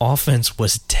 Offense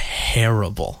was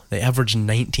terrible. They averaged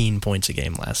 19 points a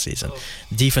game last season.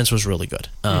 Defense was really good,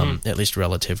 at least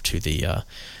relative to the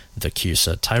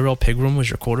CUSA. Tyrell Pigram was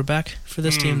your quarterback for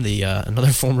this team, the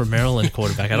another former Maryland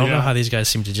quarterback. I don't know how these guys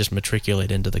seem to just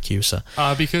matriculate into the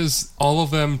CUSA. Because all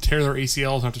of them tear their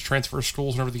ACLs and have to transfer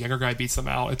schools whenever the younger guy beats them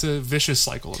out. It's a vicious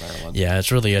cycle in Maryland. Yeah,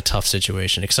 it's really a tough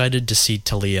situation. Excited to see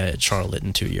Talia at Charlotte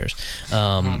in 2 years.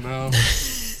 Oh, no.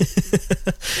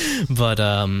 But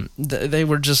they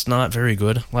were just not very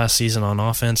good last season on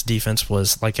offense. Defense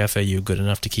was, like FAU, good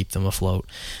enough to keep them afloat.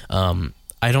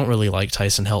 I don't really like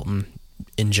Tyson Helton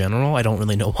in general. I don't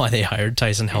really know why they hired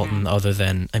Tyson Helton other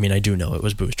than, I mean, I do know it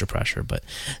was booster pressure, but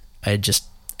I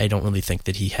don't really think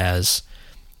that he has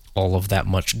all of that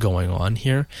much going on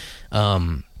here.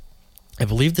 I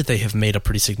believe that they have made a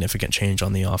pretty significant change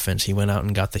on the offense. He went out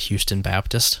and got the Houston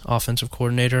Baptist offensive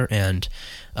coordinator, and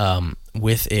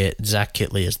with it, Zach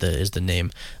Kitley is the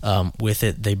name. With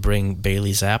it, they bring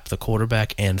Bailey Zapp, the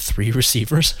quarterback, and 3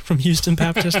 receivers from Houston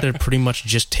Baptist. They're pretty much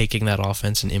just taking that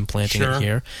offense and implanting it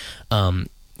here.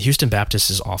 Houston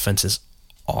Baptist's offense is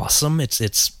awesome.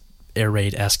 It's air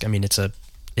raid-esque. I mean, it's a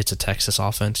Texas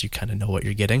offense. You kind of know what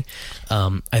you're getting.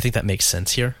 I think that makes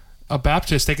sense here. A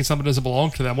Baptist taking something that doesn't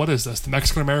belong to them. What is this? The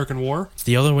Mexican-American War? It's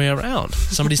the other way around.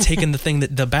 Somebody's taking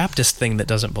the Baptist thing that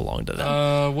doesn't belong to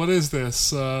them. What is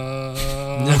this?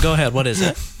 No, go ahead. What is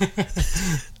it?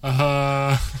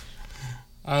 I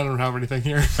don't have anything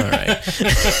here. All right.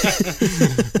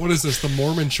 What is this? The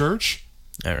Mormon Church?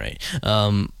 All right.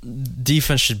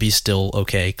 Defense should be still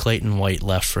okay. Clayton White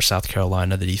left for South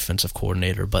Carolina, the defensive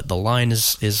coordinator, but the line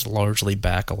is largely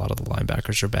back. A lot of the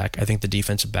linebackers are back. I think the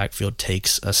defensive backfield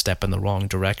takes a step in the wrong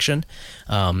direction.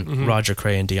 Roger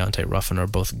Cray and Deontay Ruffin are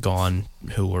both gone,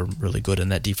 who were really good in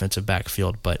that defensive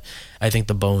backfield, but I think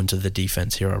the bones of the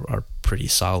defense here are pretty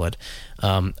solid.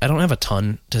 I don't have a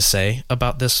ton to say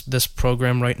about this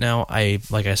program right now.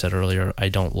 Like I said earlier, I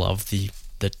don't love the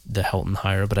Helton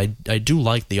hire, but I do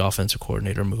like the offensive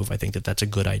coordinator move. I think that that's a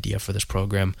good idea for this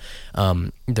program.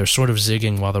 They're sort of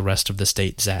zigging while the rest of the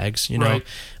state zags, you know.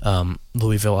 Right.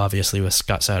 Louisville, obviously, with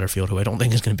Scott Satterfield, who I don't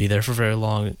think is going to be there for very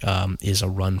long, is a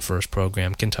run-first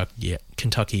program.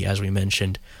 Kentucky, as we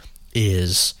mentioned,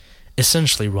 is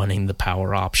essentially running the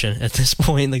power option at this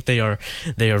point. Like they are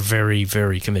very,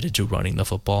 very committed to running the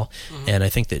football. And I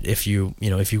think that if you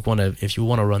want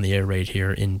to run the air raid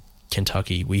here in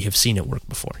Kentucky, we have seen it work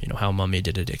before. You know how Mummy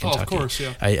did it at Kentucky. Oh, of course,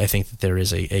 yeah. I think that there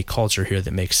is a culture here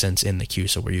that makes sense in the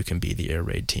CUSA where you can be the air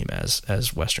raid team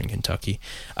as Western Kentucky.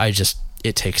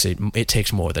 It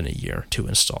takes more than a year to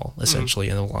install essentially,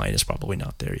 and the line is probably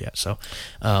not there yet. So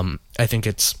I think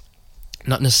it's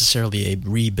not necessarily a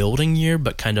rebuilding year,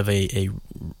 but kind of a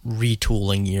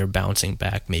retooling year, bouncing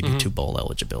back maybe to bowl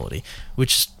eligibility,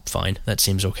 which is fine. That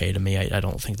seems okay to me. I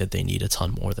don't think that they need a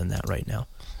ton more than that right now.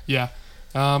 Yeah.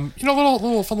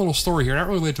 Little fun little story here. Not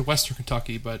really related to Western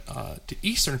Kentucky, but to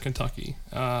Eastern Kentucky.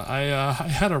 I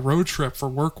had a road trip for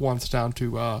work once down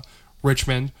to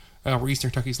Richmond, where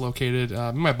Eastern Kentucky's located. Me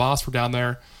and my boss were down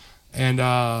there, and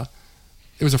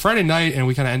it was a Friday night, and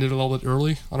we kind of ended a little bit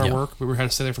early on our Yeah. work. We had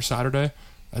to stay there for Saturday.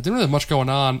 Didn't really have much going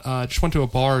on. Just went to a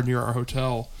bar near our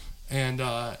hotel, and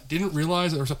didn't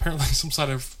realize there was apparently some sort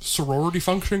of sorority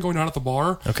function going on at the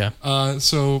bar. Okay.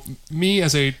 So me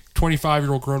as a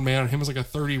 25-year-old grown man, and him as like a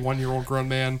 31-year-old grown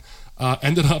man,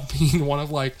 ended up being one of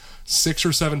like 6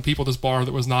 or 7 people at this bar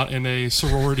that was not in a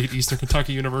sorority at Eastern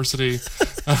Kentucky University.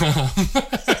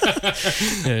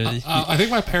 I think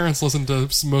my parents listened to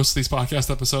most of these podcast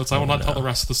episodes, so I will not tell the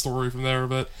rest of the story from there.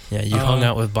 But Yeah, you hung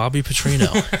out with Bobby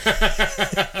Petrino.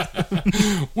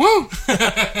 woo!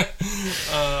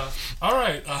 All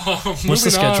right. What's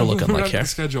the schedule looking like here? The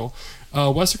schedule.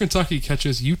 Western Kentucky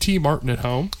catches UT Martin at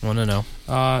home. Want to know?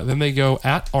 Then they go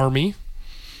at Army.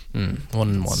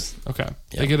 1-1. Okay.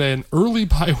 Yeah. They get an early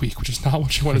bye week, which is not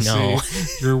what you want to No.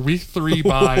 see. Your week 3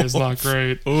 bye is not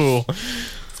great. Ooh.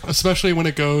 Especially when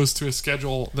it goes to a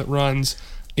schedule that runs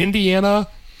Indiana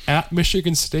at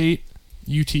Michigan State,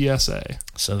 UTSA.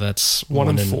 So that's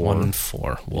 1 and 1 and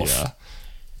 4. Wolf. Yeah.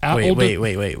 At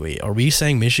Wait. Are we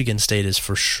saying Michigan State is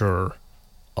for sure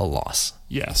a loss?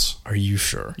 Yes. Are you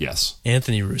sure? Yes.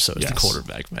 Anthony Russo is the Yes.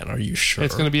 quarterback, man. Are you sure?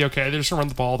 It's going to be okay. They're just going to run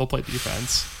the ball. They'll play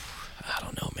defense. I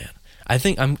don't know, man. I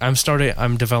think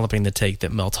I'm developing the take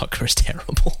that Mel Tucker is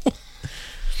terrible.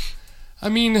 I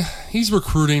mean, he's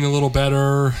recruiting a little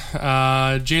better.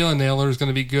 Jalen Naylor is going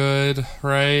to be good,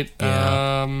 right?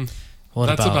 Yeah.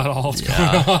 That's about all that's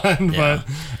going on. Yeah.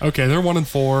 But okay, they're 1 and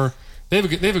 4. They have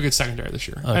a good secondary this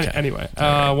year. Okay. Anyway, All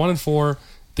right. 1 and 4.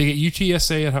 They get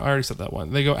UTSA. I already said that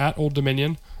one. They go at Old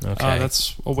Dominion. Okay.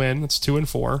 That's a win. That's 2 and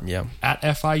 4. Yeah. At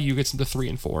FIU gets into 3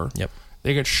 and 4. Yep.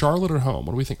 They get Charlotte at home.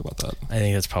 What do we think about that? I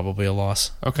think that's probably a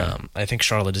loss. Okay. I think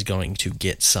Charlotte is going to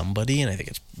get somebody, and I think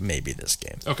it's maybe this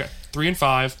game. Okay. 3 and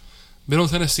 5. Middle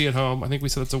Tennessee at home. I think we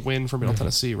said that's a win for Middle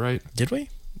Tennessee, right? Did we?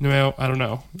 No, I don't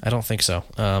know. I don't think so.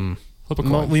 Flip a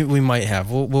coin. We might have.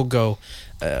 We'll go.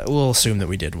 We'll assume that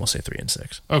we did, and we'll say 3 and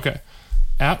 6. Okay.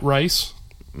 At Rice.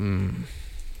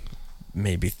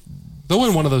 Maybe They'll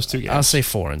win one of those 2 games. I'll say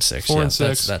 4 and 6. 4 and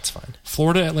 6. That's fine.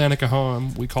 Florida Atlantic at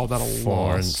home. We called that a 4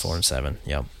 loss. and 7.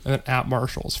 Yeah. And then at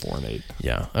Marshall is 4 and 8.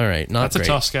 Yeah. All right. Not That's a great.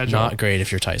 tough schedule. Not great if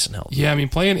you're Tyson Helton. Yeah, I mean,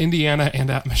 playing Indiana and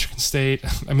at Michigan State.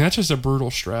 I mean, that's just a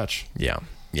brutal stretch. Yeah.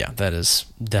 That's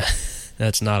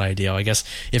not ideal. I guess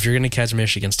if you're going to catch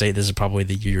Michigan State, this is probably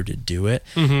the year to do it.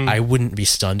 Mm-hmm. I wouldn't be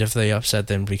stunned if they upset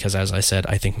them because, as I said,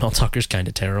 I think Mel Tucker's kind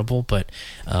of terrible, but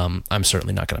I'm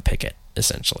certainly not going to pick it.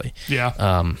 Essentially,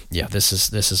 Yeah. This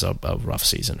is a rough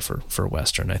season for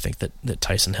Western. I think that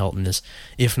Tyson Helton is,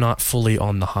 if not fully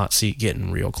on the hot seat, getting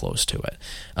real close to it.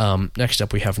 Next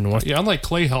up, we have North. Yeah, unlike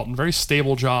Clay Helton, very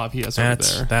stable job he has over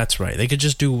there. That's right. They could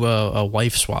just do a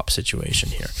wife swap situation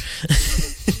here.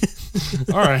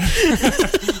 All right.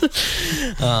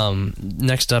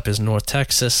 Next up is North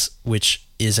Texas, which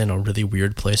is in a really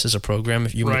weird place as a program.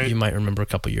 If you might remember a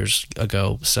couple years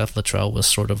ago, Seth Luttrell was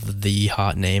sort of the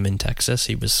hot name in Texas.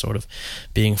 He was sort of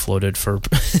being floated for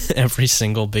every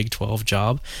single Big 12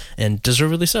 job, and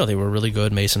deservedly so. They were really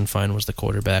good. Mason Fine was the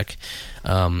quarterback.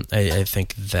 I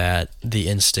think that the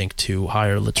instinct to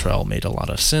hire Luttrell made a lot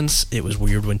of sense. It was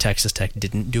weird when Texas Tech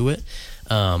didn't do it.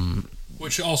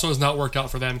 Which also has not worked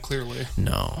out for them, clearly.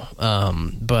 No.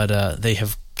 But they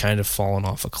have kind of fallen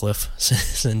off a cliff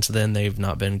since then. They've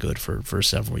not been good for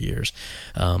several years.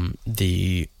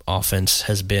 The offense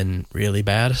has been really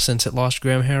bad since it lost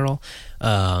Graham Harrell.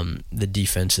 The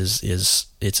defense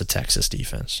it's a Texas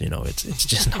defense. It's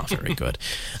just not very good.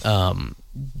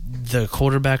 The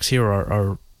quarterbacks here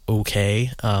are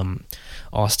okay.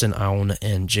 Austin Aune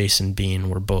and Jason Bean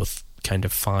were both kind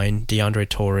of fine. DeAndre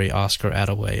Torrey, Oscar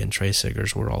Attaway, and Trey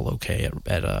Siggers were all okay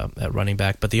at running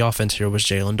back, but the offense here was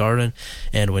Jalen Darden,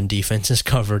 and when defenses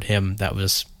covered him, that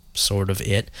was sort of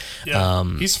it. Yeah,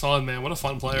 he's fun, man. What a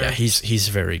fun player. Yeah, he's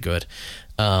very good.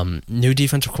 New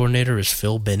defensive coordinator is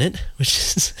Phil Bennett, which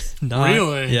is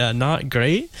not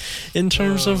great in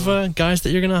terms of guys that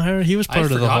you're going to hire. He was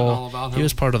part of the whole. He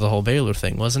was part of the whole Baylor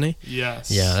thing, wasn't he? Yes.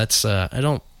 Yeah, that's I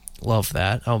don't love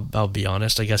that. I'll be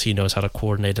honest. I guess he knows how to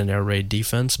coordinate an air raid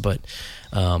defense, but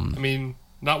I mean,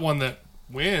 not one that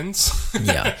wins.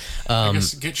 Yeah. I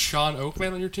guess get Sean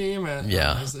Oakman on your team.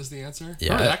 Is the answer.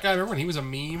 Yeah. Remember that guy? Remember when he was a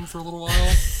meme for a little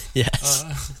while?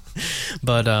 Yes.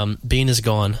 But Bean is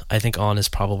gone. I think On is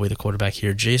probably the quarterback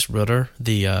here. Jace Rutter,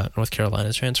 the North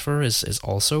Carolina transfer, is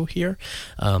also here.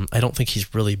 I don't think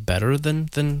he's really better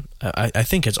than I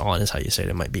think it's On is how you say it.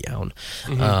 It might be Aun.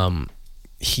 Mm-hmm.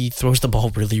 He throws the ball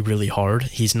really, really hard.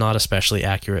 He's not especially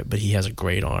accurate, but he has a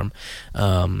great arm.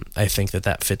 I think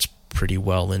that fits pretty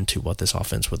well into what this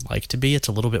offense would like to be. It's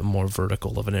a little bit more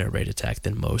vertical of an air raid attack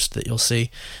than most that you'll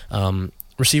see.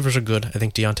 Receivers are good. I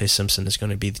think Deontay Simpson is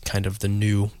going to be kind of the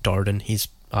new Darden. He's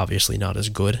obviously not as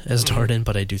good as Darden,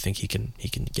 but I do think he can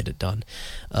get it done.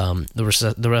 The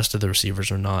rest of the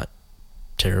receivers are not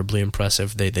terribly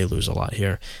impressive. They lose a lot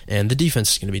here, and the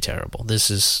defense is going to be terrible. This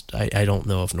is I don't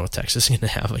know if North Texas is going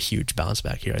to have a huge bounce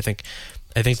back here. I think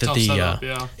that I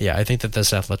think that the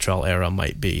Seth Luttrell era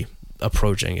might be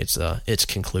approaching its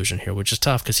conclusion here, which is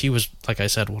tough because he was, like I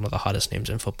said, one of the hottest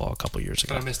names in football a couple years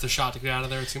ago. Kind of missed the shot to get out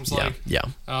of there, it seems like. Yeah.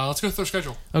 Let's go through their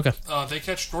schedule. Okay. They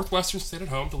catch Northwestern State at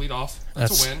home to lead off.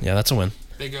 That's a win. Yeah, that's a win.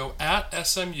 They go at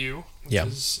SMU, which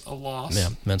is a loss. Yeah,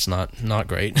 that's not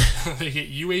great. They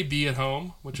get UAB at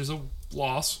home, which is a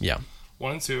loss. Yeah.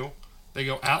 1-2. They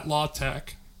go at La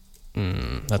Tech.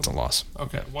 That's a loss.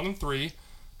 Okay, 1-3.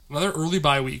 Another early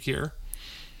bye week here.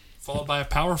 Followed by a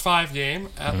Power 5 game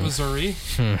at Missouri.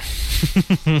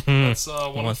 That's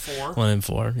 1-4.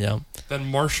 1-4, yeah. Then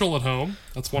Marshall at home.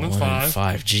 That's 1-5.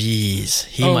 1-5. Jeez,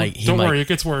 Don't worry, it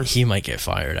gets worse. He might get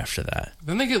fired after that.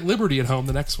 Then they get Liberty at home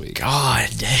the next week. God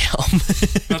damn.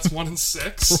 That's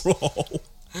 1-6. Bro.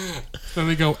 Then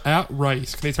they go at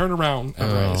Rice. Can they turn around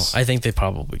at Rice? I think they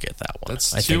probably get that one.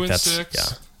 That's 2-6.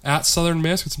 Yeah. At Southern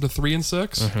Miss gets them to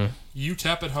 3-6.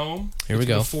 UTEP at home. Here we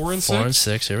go. 4-6.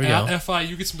 4-6. Here we go. At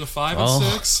FIU gets them to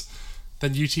 5-6.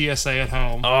 Then UTSA at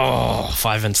home. 5-7.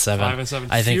 5-7.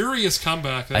 I think Furious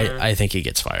comeback there. I think he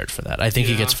gets fired for that. I think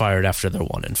he gets fired after they're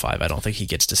 1-5. I don't think he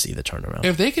gets to see the turnaround.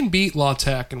 If they can beat La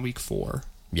Tech in week 4,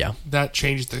 yeah, that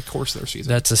changes the course of their season.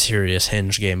 That's a serious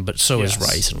hinge game, but so is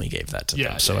Rice, and we gave that to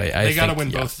them. So they got to win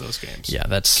both of those games. Yeah,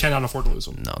 that's cannot afford to lose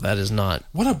them. No, that is not.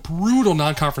 What a brutal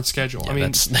non-conference schedule. Yeah, I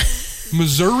mean,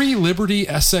 Missouri, Liberty,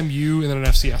 SMU, and then an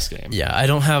FCS game. Yeah, I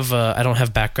don't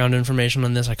have background information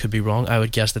on this. I could be wrong. I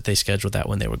would guess that they scheduled that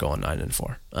when they were going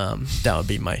 9-4. That would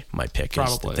be my pick.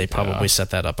 Probably they probably set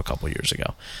that up a couple years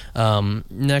ago.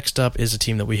 Next up is a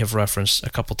team that we have referenced a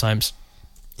couple times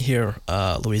here,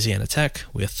 Louisiana Tech,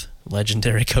 with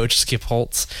legendary coach Skip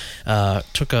Holtz.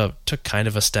 Took kind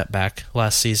of a step back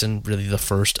last season, really the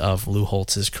first of Lou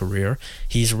Holtz's career.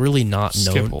 He's really not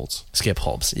known. Skip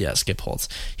Holtz.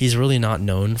 He's really not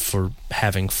known for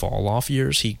having fall off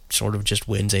years. He sort of just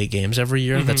wins 8 games every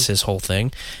year. That's his whole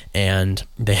thing. And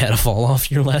they had a fall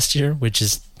off year last year, which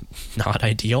is not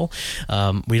ideal.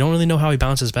 We don't really know how he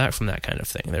bounces back from that kind of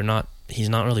thing. He's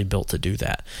not really built to do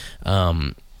that.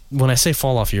 When I say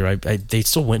fall off year, they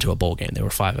still went to a bowl game. They were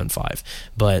 5-5,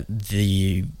 but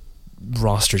the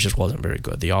roster just wasn't very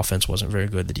good. The offense wasn't very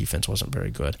good. The defense wasn't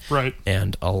very good. Right.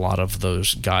 And a lot of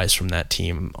those guys from that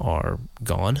team are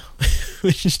gone,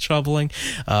 which is troubling.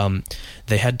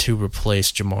 They had to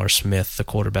replace Jamar Smith, the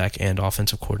quarterback, and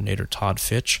offensive coordinator Todd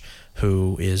Fitch,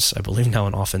 who is, I believe, now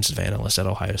an offensive analyst at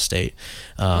Ohio State.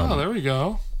 There we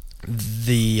go.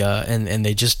 And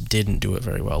they just didn't do it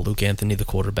very well. Luke Anthony, the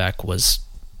quarterback, was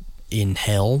in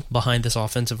hell behind this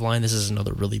offensive line. This is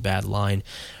another really bad line.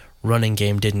 Running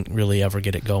game didn't really ever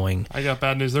get it going. I got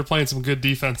bad news. They're playing some good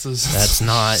defenses. That's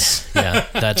not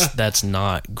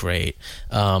great.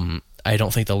 I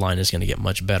don't think the line is going to get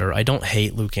much better. I don't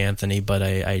hate Luke Anthony, but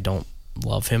I don't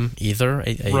love him either.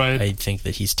 I think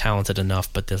that he's talented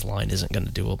enough, but this line isn't going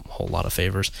to do a whole lot of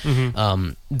favors.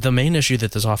 The main issue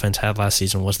that this offense had last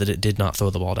season was that it did not throw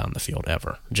the ball down the field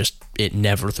ever. It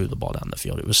never threw the ball down the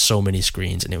field. It was so many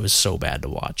screens, and it was so bad to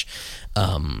watch.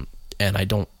 And I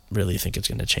don't really think it's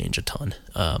going to change a ton.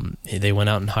 They went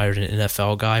out and hired an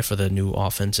NFL guy for the new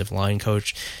offensive line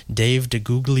coach, Dave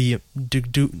DeGuglielmo.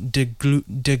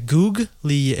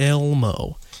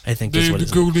 I think Dave is what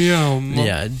his DeGuglielmo. name.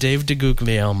 Yeah, Dave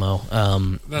DeGuglielmo.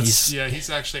 He's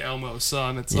actually Elmo's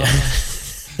son. It's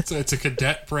a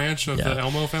cadet branch of the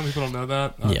Elmo family. People don't know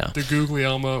that.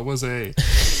 DeGuglielmo was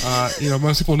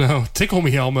most people know Tickle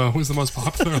Me Elmo was the most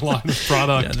popular line of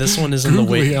product. Yeah, this one is in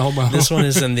Googly Elmo. This one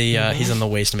is in the he's in the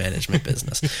waste management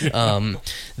business.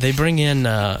 They bring in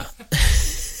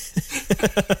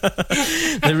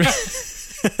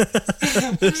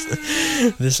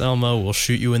this Elmo will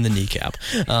shoot you in the kneecap.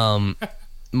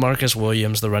 Marcus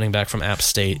Williams, the running back from App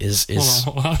State, is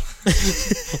Hold on.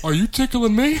 Are you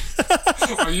tickling me?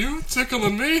 Are you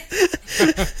tickling me?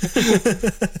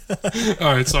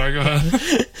 All right, sorry, go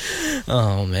ahead.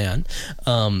 Oh man,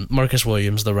 Marcus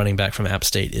Williams, the running back from App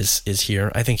State, is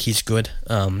here. I think he's good.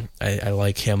 I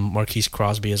like him. Marquise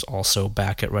Crosby is also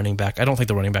back at running back. I don't think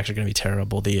the running backs are going to be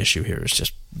terrible. The issue here is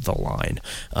just the line.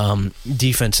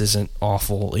 Defense isn't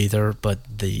awful either, but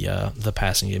the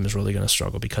passing game is really going to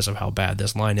struggle because of how bad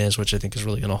this line is, which I think is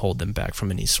really going to hold them back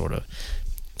from any sort of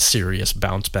serious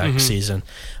bounce back season.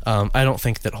 I don't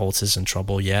think that Holtz is in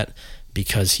trouble yet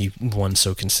because he won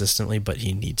so consistently, but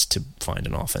he needs to find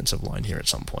an offensive line here at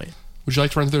some point. Would you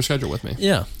like to run through their schedule with me?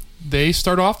 Yeah. They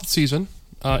start off the season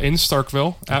in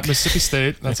Starkville at Mississippi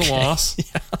State. That's a loss.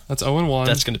 Yeah. That's 0-1.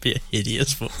 That's going to be a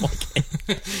hideous football game.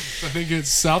 I think it's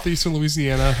Southeastern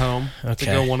Louisiana at home. Okay.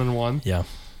 To go 1-1. Yeah.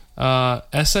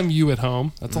 SMU at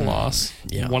home. That's a loss.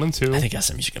 Yeah. 1-2. I think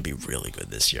SMU's going to be really good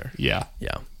this year. Yeah.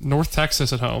 Yeah. North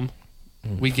Texas at home.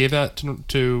 We gave that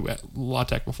to La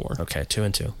Tech before. Okay,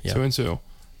 2-2. Yeah. 2-2.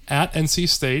 At NC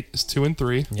State is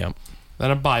 2-3. Yep.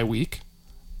 Then a bye week.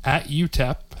 At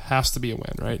UTEP has to be a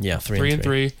win, right? Yeah,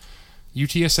 3-3.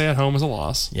 UTSA at home is a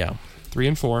loss. Yeah.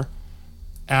 3-4.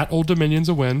 At Old Dominion's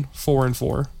a win.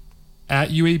 4-4. At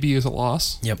UAB is a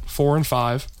loss. Yep.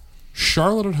 4-5.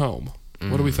 Charlotte at home.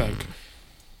 What do we think?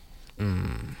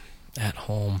 At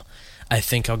home, I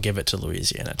think I'll give it to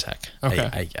Louisiana Tech.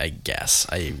 Okay. I guess.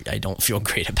 I don't feel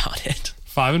great about it.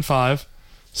 5-5.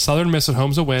 Southern Miss at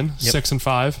home's a win. Yep.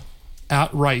 6-5.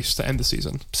 At Rice to end the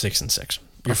season. 6-6.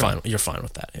 You're Okay. fine. You're fine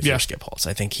with that if you're Skip Holtz.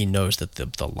 I think he knows that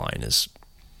the line is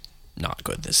not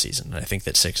good this season. I think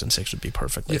that 6-6 would be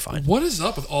perfectly fine. What is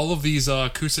up with all of these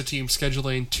Coosa teams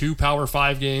scheduling 2 Power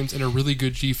 5 games and a really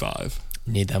good G5?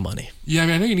 Need that money. Yeah, I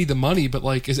mean, I know you need the money, but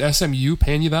like, is SMU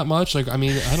paying you that much? Like, I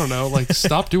mean, I don't know. Like,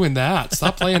 stop doing that.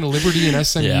 Stop playing Liberty and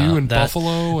SMU and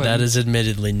Buffalo. And... That is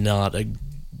admittedly not a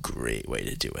great way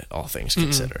to do it, all things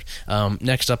considered.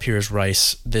 Next up here is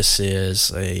Rice. This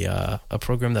is a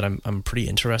program that I'm pretty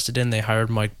interested in. They hired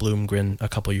Mike Bloomgren a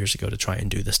couple years ago to try and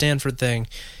do the Stanford thing.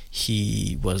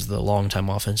 He was the longtime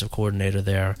offensive coordinator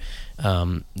there.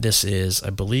 This is, I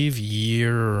believe,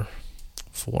 year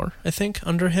 4, I think,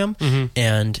 under him.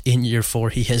 And in year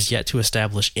 4, he has yet to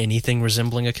establish anything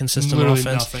resembling a consistent Literally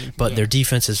offense. nothing. But their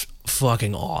defense is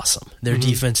fucking awesome. Their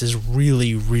defense is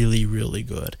really, really, really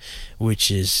good,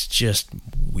 which is just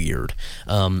weird.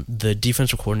 The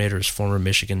defensive coordinator is former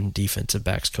Michigan defensive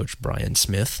backs coach Brian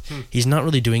Smith. He's not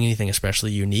really doing anything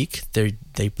especially unique.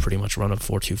 They pretty much run a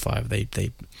 4-2-5.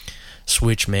 They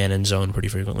switch man and zone pretty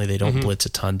frequently. They don't blitz a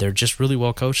ton. They're just really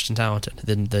well coached and talented.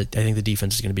 I think the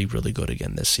defense is going to be really good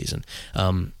again this season.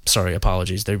 Sorry,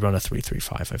 apologies. They run a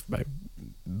 3-3-5. I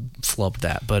flubbed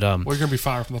that, but we're going to be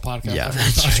fired from the podcast. Yeah,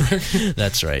 that's right.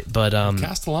 That's right. But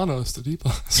Castellanos to deep.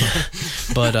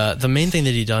 But the main thing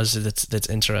that he does that's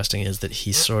interesting is that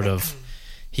he sort of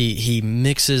he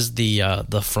mixes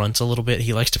the fronts a little bit.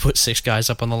 He likes to put 6 guys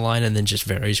up on the line and then just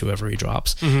varies whoever he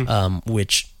drops,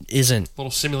 which isn't... A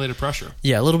little simulated pressure.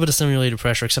 Yeah, a little bit of simulated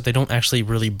pressure, except they don't actually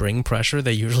really bring pressure.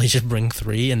 They usually just bring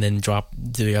 3 and then drop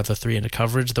the other 3 into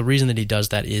coverage. The reason that he does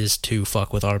that is to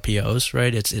fuck with RPOs,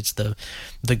 right? It's the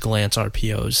glance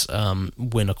RPOs.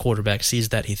 When a quarterback sees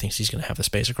that, he thinks he's going to have the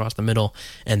space across the middle,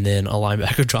 and then a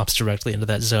linebacker drops directly into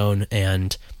that zone,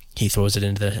 and he throws it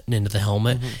into the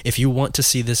helmet. If you want to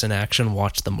see this in action,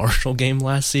 watch the Marshall game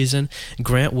last season.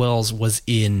 Grant Wells was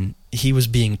being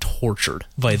tortured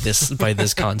by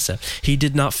this concept. He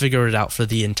did not figure it out for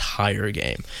the entire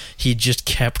game. He just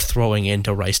kept throwing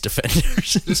into Rice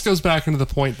defenders. This goes back into the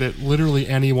point that literally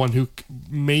anyone who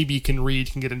maybe can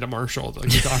read can get into Marshall,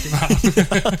 like you're talking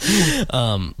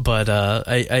about. But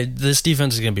this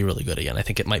defense is going to be really good again. I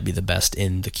think it might be the best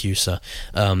in the CUSA.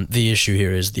 The issue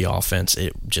here is the offense.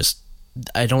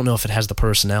 I don't know if it has the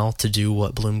personnel to do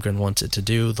what Bloomgren wants it to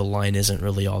do. The line isn't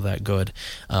really all that good.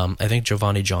 I think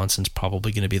Giovanni Johnson's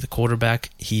probably going to be the quarterback.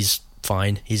 He's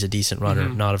fine. He's a decent runner,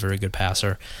 not a very good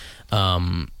passer.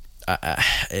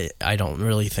 I don't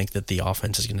really think that the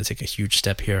offense is going to take a huge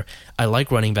step here. I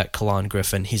like running back Kalon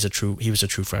Griffin. He was a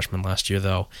true freshman last year,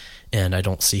 though, and I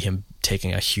don't see him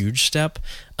taking a huge step.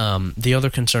 The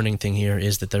other concerning thing here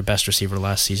is that their best receiver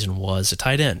last season was a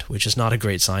tight end, which is not a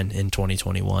great sign in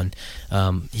 2021.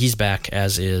 He's back,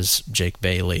 as is Jake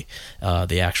Bailey,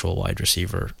 the actual wide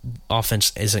receiver.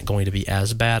 Offense isn't going to be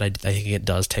as bad. I think it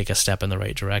does take a step in the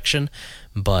right direction,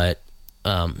 but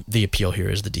the appeal here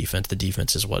is the defense. The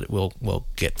defense is what will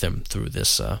get them through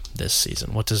this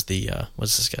season. What's the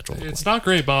schedule look It's like? not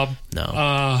great, Bob.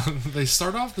 No. They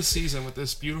start off the season with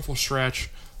this beautiful stretch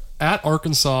at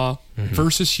Arkansas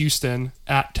versus Houston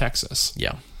at Texas.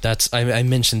 Yeah, I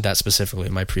mentioned that specifically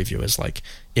in my preview. Is like,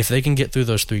 if they can get through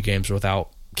those 3 games without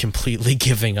completely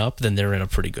giving up, then they're in a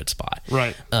pretty good spot.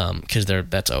 Right. Because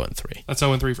that's 0-3. That's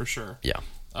 0-3 for sure. Yeah.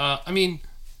 I mean,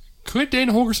 could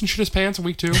Dana Holgerson shit his pants in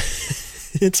week 2?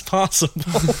 It's possible,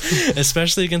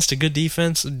 especially against a good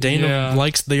defense. Dana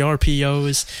likes the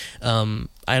RPOs.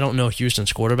 I don't know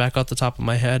Houston's quarterback off the top of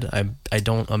my head. I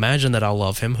don't imagine that I'll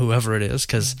love him, whoever it is,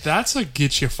 because that's a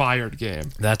get you fired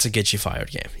game. That's a get you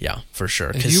fired game. Yeah, for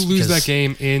sure. If you lose that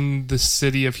game in the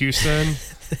city of Houston,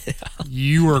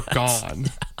 you are gone.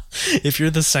 If you're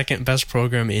the second best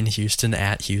program in Houston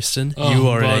at Houston,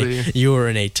 you are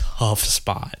in a tough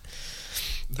spot.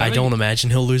 I don't imagine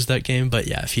he'll lose that game, but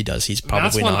yeah, if he does, he's probably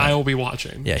that's one not. I will be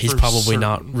watching. Yeah, he's probably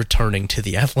not returning to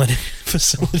the athletic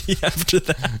facility after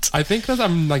that. I think that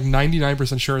I'm like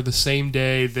 99% sure the same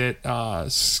day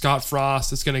that Scott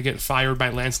Frost is going to get fired by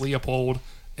Lance Leopold,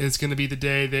 it's going to be the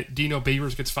day that Dino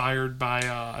Babers gets fired by,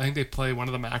 I think they play one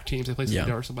of the MAC teams. They play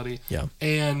Toledo or somebody. Yeah.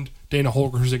 And Dana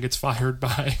Holgorsen gets fired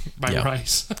by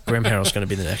Rice. Graham Harrell's going to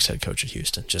be the next head coach at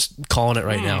Houston. Just calling it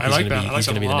right now. He's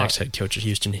going to be the next head coach at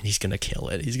Houston, and he's going to kill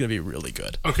it. He's going to be really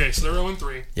good. Okay, so they're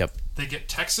 0-3. Yep. They get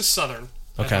Texas Southern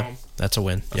at okay. home. That's a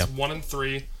win. That's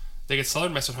 1-3. They get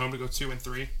Southern Miss at home to go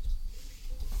 2-3.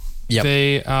 Yep.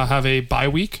 They have a bye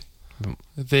week.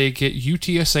 They get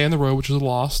UTSA on the road, which is a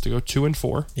loss, to go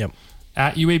 2-4. Yep.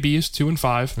 At UAB is 2-5.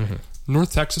 Mm-hmm.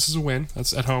 North Texas is a win.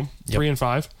 That's at home,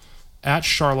 3-5. At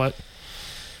Charlotte.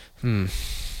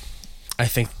 I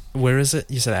think. Where is it?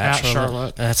 You said at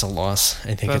Charlotte. That's a loss.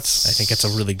 I think it's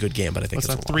a really good game, but I think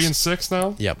it's a loss. 3-6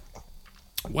 now. Yep.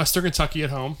 Western Kentucky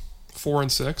at home,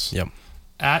 4-6. Yep.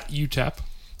 At UTEP.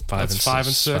 That's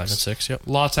 5-6. 5-6. Yep.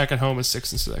 La Tech at home is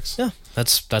 6-6. Yeah,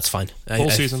 that's fine. Full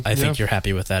season. I think you're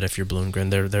happy with that if you're Blue and Grin.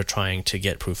 They're trying to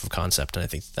get proof of concept, and I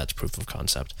think that's proof of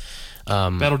concept.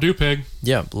 That'll do, Pig.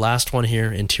 Yeah, last one here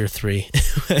in Tier 3.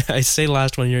 I say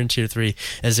last one here in Tier 3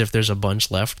 as if there's a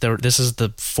bunch left. This is the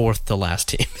fourth to last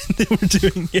team that we're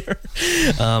doing here.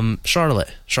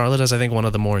 Charlotte. Charlotte is, I think, one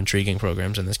of the more intriguing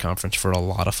programs in this conference for a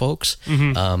lot of folks.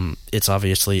 Mm-hmm. It's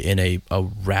obviously in a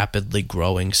rapidly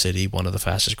growing city, one of the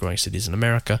fastest growing cities in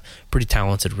America. Pretty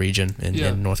talented region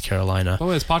in North Carolina. Oh,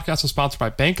 this podcast is sponsored by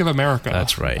Bank of America.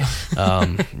 That's right.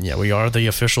 We are the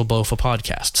official BOFA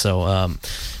podcast. So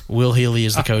Will Healy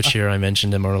is the coach here. I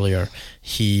mentioned him earlier.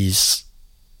 He's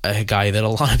a guy that a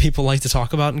lot of people like to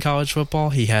talk about in college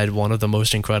football. He had one of the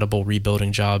most incredible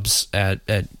rebuilding jobs at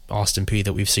Austin Peay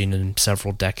that we've seen in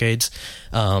several decades.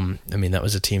 That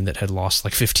was a team that had lost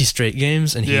like 50 straight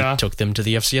games, and he took them to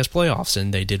the FCS playoffs,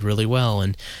 and they did really well.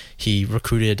 And he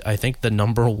recruited, I think, the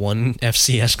 #1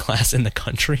 FCS class in the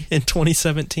country in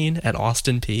 2017 at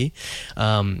Austin Peay.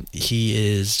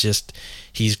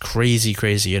 He's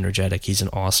crazy energetic. He's an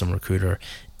awesome recruiter,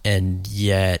 and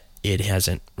yet it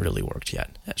hasn't really worked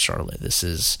yet at Charlotte. This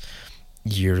is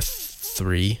year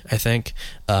 3, I think.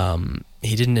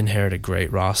 He didn't inherit a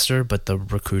great roster, but the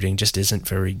recruiting just isn't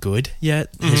very good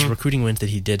yet. Mm-hmm. His recruiting wins that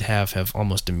he did have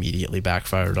almost immediately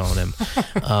backfired on him.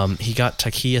 He got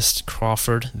Tykeus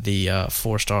Crawford, the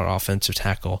 4-star offensive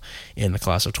tackle in the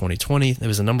class of 2020. It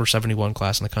was the number 71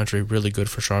 class in the country, really good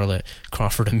for Charlotte.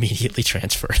 Crawford immediately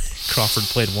transferred. Crawford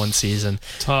played 1 season,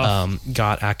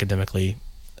 got academically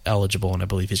eligible, and I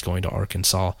believe he's going to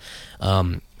Arkansas.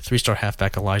 3-star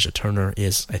halfback Elijah Turner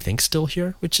is, I think, still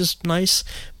here, which is nice.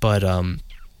 But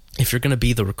if you're going to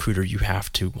be the recruiter, you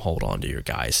have to hold on to your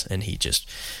guys, and he just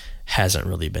hasn't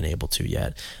really been able to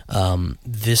yet.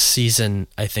 This season,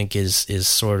 I think, is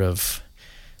sort of...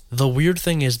 The weird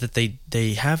thing is that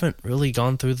they haven't really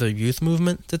gone through the youth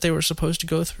movement that they were supposed to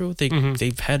go through.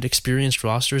 They've had experienced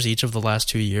rosters each of the last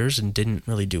 2 years and didn't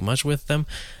really do much with them.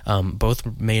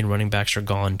 Both main running backs are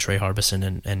gone, Trey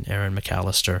Harbison and Aaron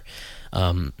McAllister.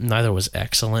 Neither was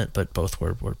excellent, but both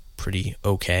were pretty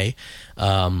okay.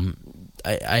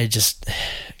 I just...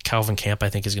 Calvin Camp, I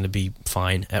think, is going to be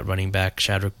fine at running back.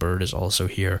 Shadrick Byrd is also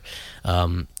here.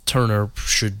 Turner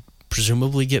should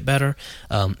presumably get better.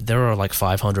 There are like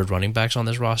 500 running backs on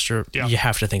this roster. Yeah. You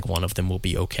have to think one of them will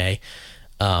be okay.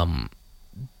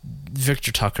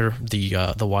 Victor Tucker,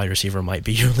 the wide receiver, might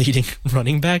be your leading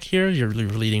running back here, your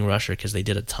leading rusher, because they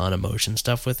did a ton of motion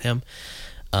stuff with him.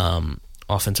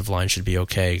 Offensive line should be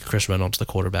okay. Chris Reynolds, the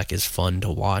quarterback, is fun to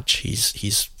watch.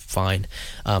 He's fine.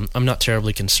 I'm not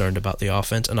terribly concerned about the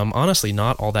offense, and I'm honestly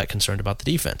not all that concerned about the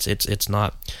defense. It's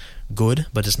not good,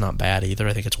 but it's not bad either.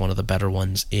 I think it's one of the better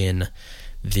ones in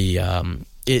the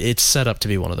it's set up to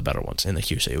be one of the better ones in the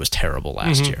QC. It was terrible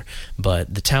last year,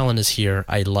 but the talent is here.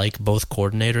 I like both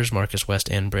coordinators, Marcus West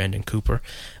and Brandon Cooper.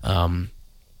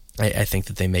 I think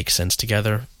that they make sense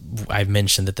together. I've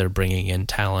mentioned that they're bringing in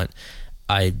talent.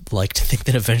 I like to think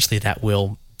that eventually that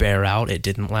will bear out. It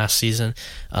didn't last season.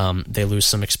 They lose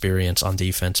some experience on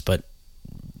defense, but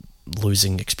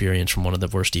losing experience from one of the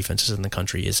worst defenses in the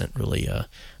country isn't really a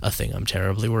thing I'm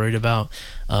terribly worried about.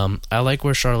 I like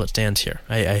where Charlotte stands here.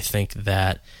 I think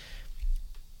that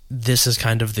this is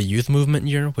kind of the youth movement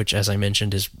year, which, as I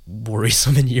mentioned, is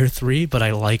worrisome in year 3, but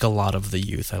I like a lot of the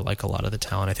youth. I like a lot of the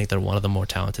talent. I think they're one of the more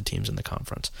talented teams in the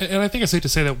conference. And I think it's safe to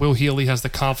say that Will Healy has the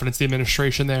confidence, the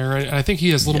administration there, and I think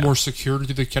he has a little more security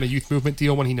through the kind of youth movement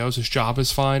deal when he knows his job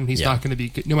is fine. He's not going to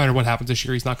be, no matter what happens this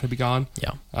year, he's not going to be gone.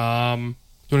 Yeah.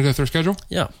 You want to go through their schedule?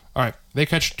 Yeah. All right. They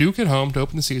catch Duke at home to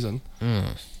open the season.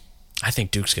 I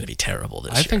think Duke's going to be terrible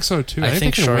this year. I think so too. I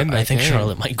think they can win that game.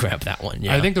 Charlotte might grab that one.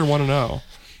 Yeah. I think they're 1-0.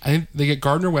 I think they get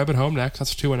Gardner-Webb at home next.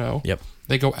 That's 2-0. Yep.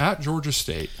 They go at Georgia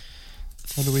State.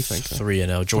 What do we think?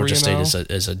 3-0. Georgia State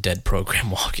is a dead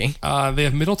program walking. They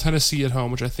have Middle Tennessee at home,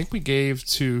 which I think we gave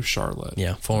to Charlotte.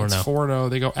 Yeah, 4-0. 4-0.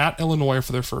 They go at Illinois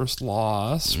for their first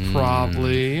loss,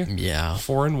 probably. Yeah.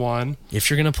 4-1. If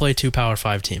you're going to play 2 Power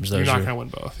 5 teams, You're not going to win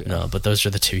both. Yeah. No, but those are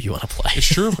the 2 you want to play. It's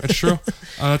true. It's true.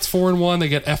 That's 4-1. They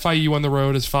get FIU on the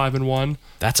road as 5-1.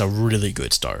 That's a really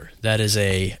good start. That is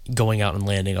a going out and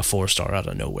landing a 4-star out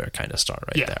of nowhere kind of start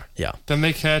there. Yeah. Then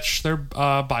they catch their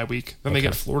bye week. Then they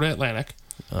get Florida Atlantic.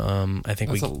 I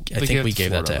think we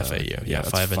gave that to FAU. Yeah,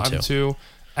 5-2.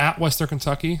 At Western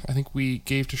Kentucky, I think we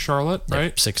gave to Charlotte, right?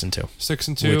 Yep, 6-2.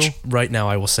 6-2. Which right now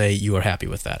I will say you are happy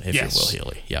with that if you're Will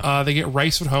Healy. Yeah. They get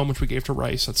Rice at home, which we gave to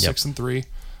Rice. That's 6-3.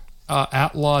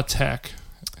 At La Tech,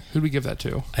 who did we give that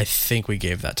to? I think we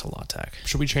gave that to La Tech.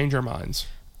 Should we change our minds?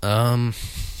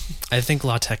 I think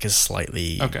La Tech is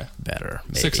slightly better.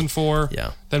 Maybe. 6-4.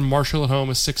 Yeah. Then Marshall at home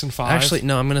is 6-5. Actually,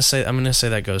 no. I'm gonna say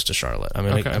that goes to Charlotte. I'm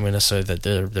gonna say that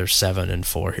they're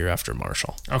 7-4 here after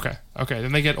Marshall. Okay.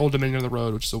 Then they get Old Dominion on the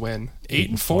road, which is a win.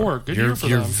 8-4. Good year for them.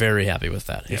 You're very happy with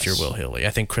that if you're Will Healy. I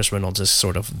think Chris Reynolds is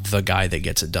sort of the guy that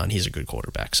gets it done. He's a good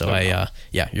quarterback. So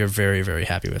you're very, very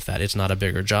happy with that. It's not a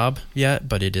bigger job yet,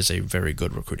 but it is a very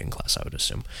good recruiting class, I would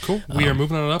assume. Cool. We are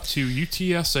moving on up to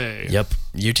UTSA. Yep.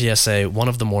 UTSA, one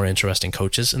of the more interesting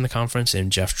coaches in the conference, in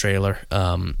Jeff Traylor.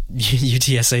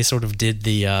 UTSA sort of did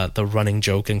the running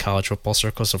joke in college football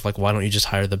circles of like, why don't you just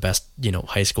hire the best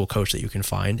high school coach that you can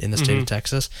find in the state of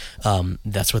Texas?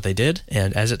 That's what they did,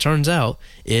 and as it turns out,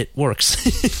 it works.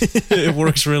 It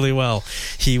works really well.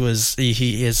 He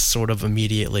is sort of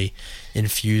immediately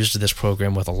infused this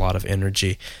program with a lot of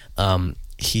energy.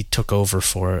 He took over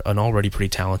for an already pretty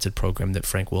talented program that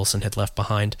Frank Wilson had left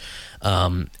behind,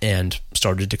 and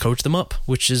started to coach them up,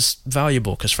 which is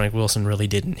valuable because Frank Wilson really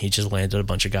didn't. He just landed a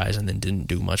bunch of guys and then didn't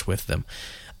do much with them.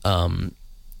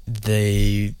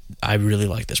 I really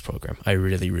like this program. I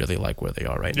really, really like where they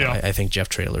are right now. I think Jeff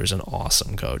Traylor is an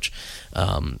awesome coach.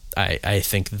 I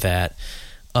think that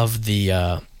of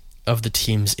the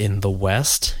teams in the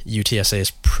West, UTSA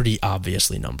is pretty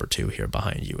obviously number 2 here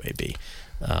behind UAB.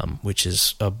 Which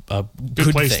is a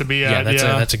good place thing. To be at.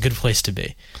 That's a good place to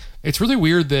be. It's really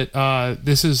weird that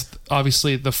this is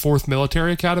obviously the 4th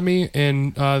military academy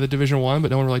in the Division I,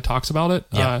 but no one really talks about it.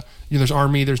 Yeah. There's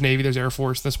Army, there's Navy, there's Air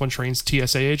Force. This one trains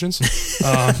TSA agents.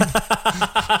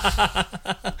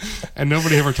 And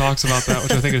nobody ever talks about that,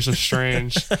 which I think is just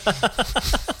strange.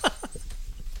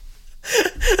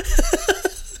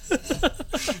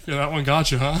 Yeah, that one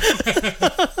got you, huh?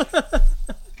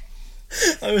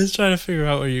 I was trying to figure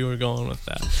out where you were going with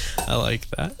that. I like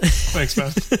that. Thanks, man.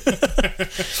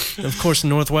 Of course,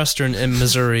 Northwestern and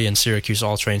Missouri and Syracuse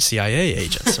all train CIA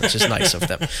agents, which is nice of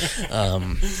them.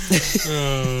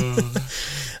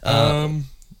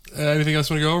 Anything else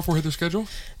you want to go over before we hit their schedule?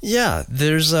 Yeah,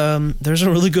 there's a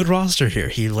really good roster here.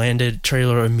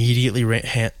 Traylor immediately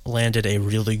landed a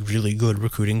really, really good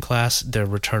recruiting class. They're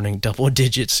returning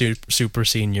double-digit super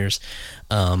seniors.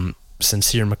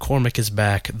 Sincere McCormick is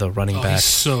back, the running back. He's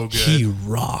so good. He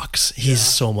rocks. He's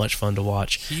so much fun to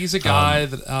watch. He's a guy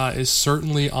that is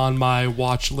certainly on my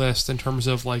watch list in terms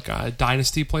of like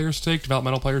dynasty players to take,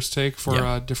 developmental players to take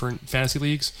for different fantasy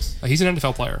leagues. He's an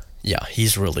NFL player. Yeah,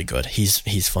 he's really good.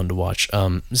 He's fun to watch.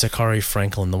 Zachary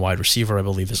Franklin, the wide receiver, I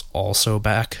believe, is also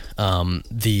back.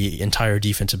 The entire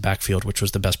defensive backfield, which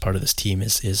was the best part of this team,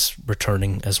 is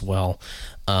returning as well.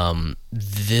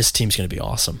 This team's going to be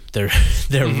awesome. They're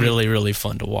really, really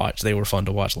fun to watch. They were fun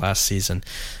to watch last season.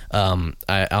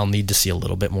 I'll need to see a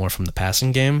little bit more from the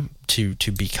passing game to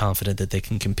be confident that they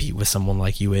can compete with someone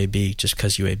like UAB, just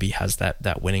because UAB has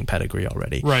that winning pedigree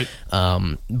already. Right.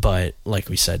 But like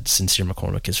we said, Sincere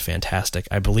McCormick is fantastic.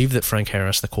 I believe that Frank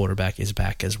Harris, the quarterback, is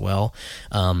back as well.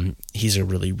 He's a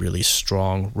really, really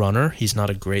strong runner. He's not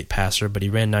a great passer, but he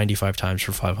ran 95 times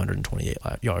for 528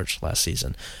 yards last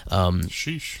season.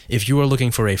 Sheesh. If you are looking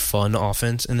for a fun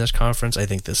offense in this conference, I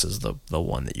think this is the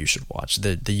one that you should watch.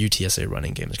 The UTSA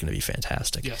running game is going to be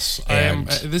fantastic. Yes, I am.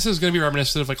 This is going to be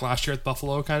reminiscent of like last year at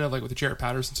Buffalo, kind of like with the Jarrett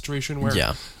Patterson situation, where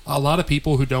a lot of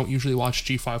people who don't usually watch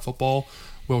G5 football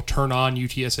will turn on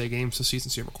UTSA games to see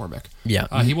Sincere McCormick.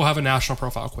 Yeah. He will have a national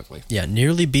profile quickly. Yeah,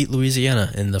 nearly beat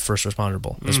Louisiana in the First Responder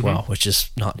Bowl as well, which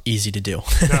is not easy to do.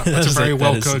 No, that's a very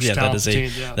well-coached, talented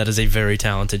team. That is a very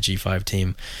talented G5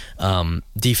 team.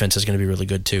 Defense is going to be really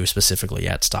good, too, specifically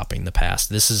at stopping the pass.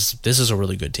 This is a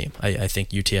really good team. I think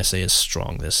UTSA is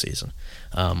strong this season.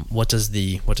 What does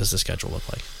the schedule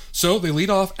look like? So they lead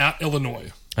off at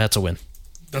Illinois. That's a win.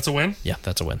 That's a win? Yeah,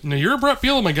 that's a win. No, you're a Brett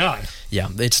Bielema guy. Yeah,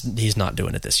 he's not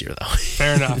doing it this year, though.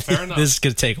 Fair enough. This is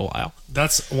going to take a while.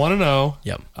 That's 1-0.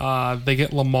 Yep. They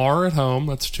get Lamar at home.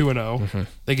 That's 2-0.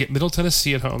 They get Middle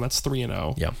Tennessee at home. That's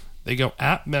 3-0. Yep. They go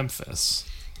at Memphis.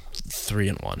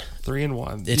 3-1.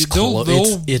 3-1. It's They'll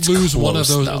it's lose close, one of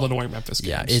those though. Illinois Memphis games.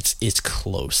 Yeah, it's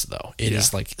close though. It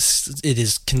is it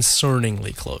is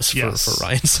concerningly close for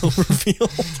Ryan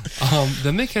Silverfield.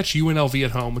 Then they catch UNLV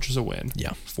at home, which is a win.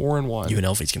 Yeah, 4-1.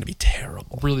 UNLV is going to be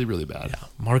terrible. Really, really bad. Yeah,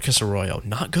 Marcus Arroyo,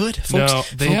 not good. Folks, no,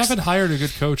 they haven't hired a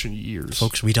good coach in years.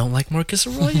 Folks, we don't like Marcus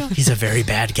Arroyo. He's a very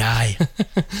bad guy.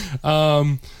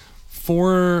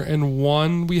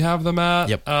 4-1 we have them at.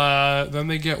 Yep. Then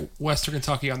they get Western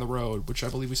Kentucky on the road, which I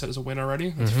believe we said is a win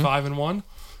already. That's 5-1.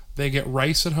 They get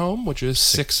Rice at home, which is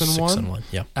 6-1. 6-1.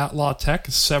 Yeah. At La Tech,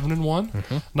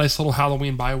 7-1. Nice little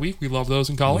Halloween bye week. We love those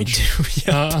in college. We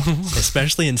do, yeah.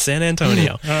 Especially in San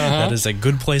Antonio. That is a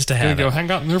good place to have They go hang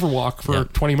out in the Riverwalk for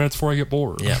 20 minutes before I get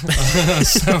bored. Yeah.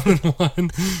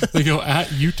 7-1. They go at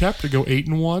UTEP to go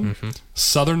 8-1.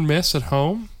 Southern Miss at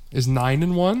home is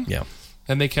 9-1. Yeah.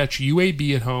 And they catch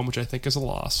UAB at home, which I think is a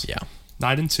loss. Yeah.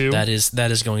 9-2.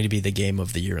 That is going to be the game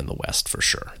of the year in the West for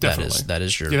sure. Definitely. That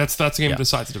is your. Yeah, that's the game that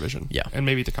decides the division. Yeah. And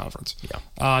maybe the conference. Yeah.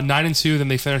 9-2. Then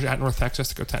they finish at North Texas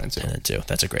to go 10-2. 10-2.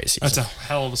 That's a great season. That's a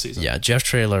hell of a season. Yeah, Jeff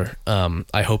Traylor.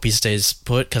 I hope he stays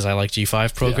put because I like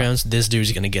G5 programs. This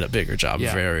dude's going to get a bigger job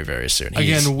very, very soon.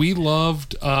 Again, we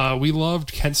loved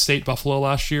Kent State Buffalo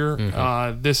last year.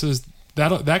 This is.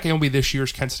 That game will be this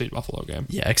year's Kent State Buffalo game.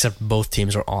 Yeah, except both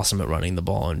teams are awesome at running the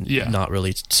ball and not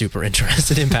really super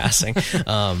interested in passing.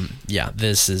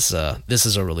 This is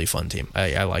a really fun team.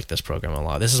 I like this program a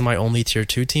lot. This is my only Tier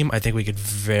 2 team. I think we could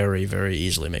very, very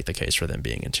easily make the case for them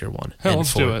being in Tier 1. Hell,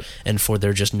 let's do it. And for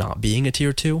there just not being a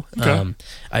Tier 2. Okay.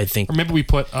 I think... Or maybe we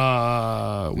put...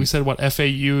 we said,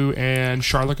 FAU and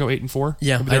Charlotte go 8-4?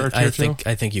 Yeah,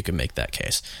 I think you can make that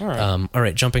case. All right. All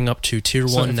right, jumping up to Tier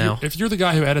 1 now. If you're the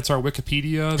guy who edits our Wikipedia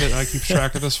that keeps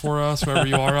track of this for us, whoever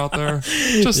you are out there,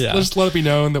 just let it be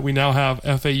known that we now have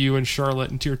FAU and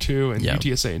Charlotte in Tier 2 and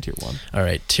UTSA in Tier 1. All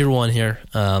right, Tier 1 here.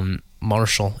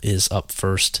 Marshall is up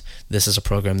first. This is a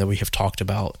program that we have talked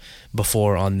about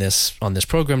before on this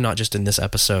program, not just in this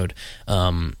episode,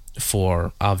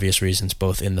 for obvious reasons,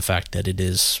 both in the fact that it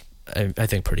is, I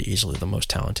think, pretty easily the most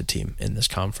talented team in this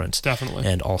conference. Definitely.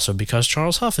 And also because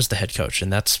Charles Huff is the head coach,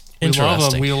 and that's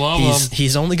interesting. We love him.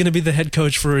 He's only going to be the head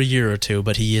coach for a year or two,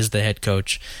 but he is the head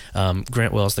coach.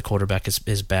 Grant Wells, the quarterback,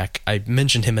 is back. I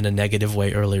mentioned him in a negative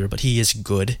way earlier, but he is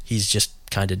good. He's just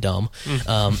kind of dumb.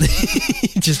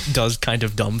 He just does kind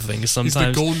of dumb things sometimes.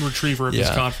 He's the golden retriever of this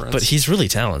conference. But he's really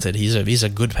talented. He's a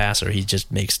good passer. He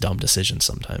just makes dumb decisions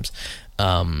sometimes.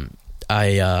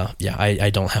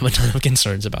 I don't have a ton of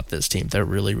concerns about this team. They're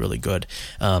really, really good.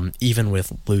 Even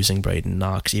with losing Braden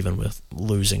Knox, even with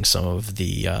losing some of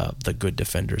the good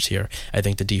defenders here, I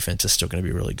think the defense is still going to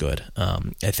be really good.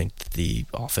 I think the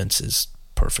offense is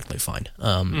perfectly fine.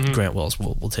 Grant Wells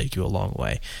will take you a long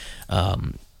way.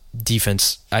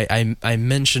 Defense, I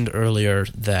mentioned earlier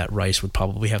that Rice would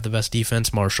probably have the best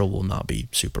defense. Marshall will not be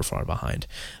super far behind.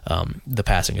 The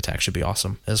passing attack should be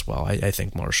awesome as well. I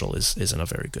think Marshall is in a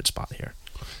very good spot here.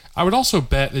 I would also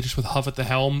bet that just with Huff at the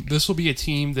helm, this will be a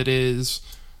team that is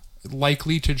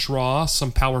likely to draw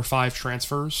some Power 5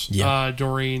 transfers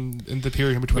during the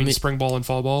period between spring ball and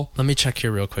fall ball. Let me check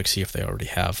here real quick, see if they already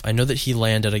have. I know that he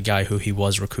landed a guy who he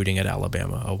was recruiting at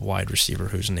Alabama, a wide receiver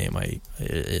whose name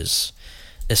is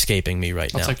escaping me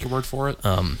right now. I'll take your word for it.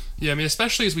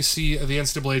 Especially as we see the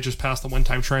NCAA just passed the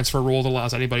one-time transfer rule that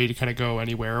allows anybody to kind of go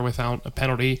anywhere without a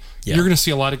penalty. You're going to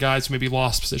see a lot of guys who maybe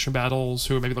lost position battles,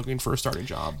 who are maybe looking for a starting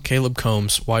job. Caleb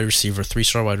Combs, wide receiver,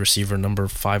 3-star wide receiver, number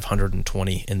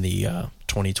 520 in the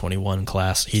 2021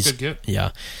 class. Good get.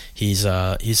 Yeah, he's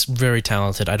very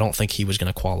talented. I don't think he was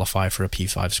going to qualify for a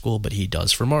P5 school, but he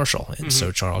does for Marshall, and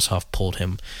so Charles Huff pulled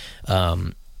him.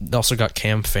 Also got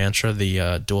Cam Fancher,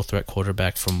 the dual threat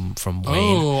quarterback from Wayne.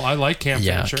 Oh, I like Cam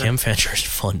Fancher. Yeah, Cam Fancher is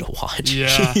fun to watch.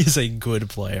 Yeah. He's a good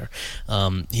player.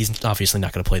 He's obviously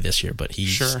not going to play this year, but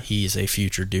he's a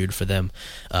future dude for them.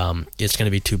 It's going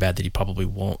to be too bad that he probably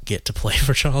won't get to play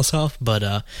for Charles Huff,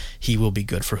 but he will be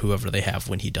good for whoever they have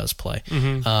when he does play. They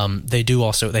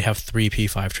have 3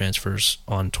 P5 transfers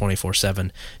on 24/7.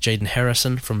 Jaden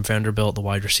Harrison from Vanderbilt, the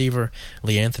wide receiver.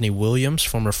 Lee Anthony Williams,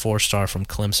 former 4-star from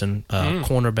Clemson,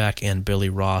 cornerback, and Billy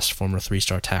Ross, former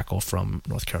 3-star tackle from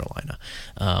North Carolina.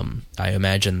 I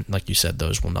imagine, like you said,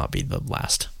 those will not be the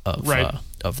last of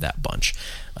that bunch.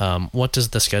 What does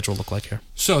the schedule look like here?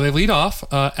 So they lead off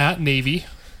at Navy,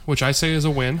 which I say is a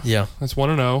win. Yeah. That's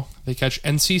 1-0. They catch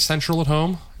NC Central at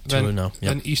home. 2-0.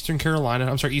 Then East Carolina at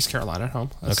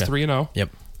home. That's 3-0. Yep.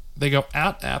 They go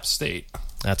at App State.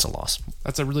 That's a loss.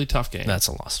 That's a really tough game. That's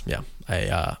a loss. Yeah.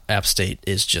 App State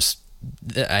is just.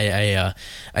 I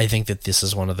think that this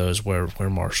is one of those where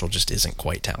Marshall just isn't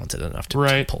quite talented enough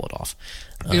to pull it off.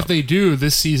 If they do,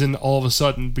 this season all of a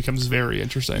sudden becomes very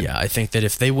interesting. Yeah, I think that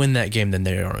if they win that game, then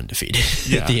they are undefeated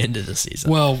at the end of the season.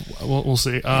 Well, we'll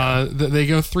see. They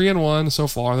go 3-1 so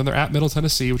far. Then they're at Middle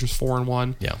Tennessee, which is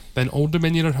 4-1. Yeah. Then Old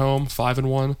Dominion at home,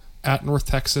 5-1. At North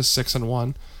Texas,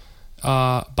 6-1.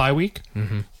 Bye week.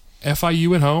 Mm-hmm.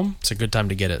 FIU at home. It's a good time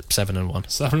to get it. 7-1.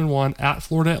 7-1. At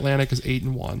Florida Atlantic is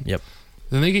 8-1. Yep.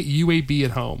 Then they get UAB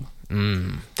at home.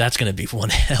 That's going to be one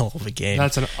hell of a game.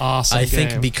 That's an awesome game. I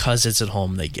think because it's at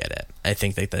home, they get it. I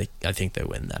think they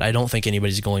win that. I don't think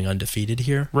anybody's going undefeated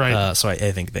here. Right. So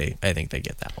I think they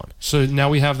get that one. So now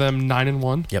we have them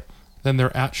 9-1. Yep. Then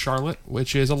they're at Charlotte,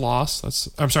 which is a loss. It's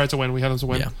a win. We have them as a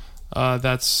win. Yeah.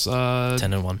 That's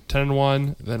 10-1.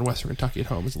 10-1 Then Western Kentucky at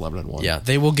home is 11-1. Yeah,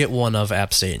 they will get one of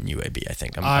App State and UAB. I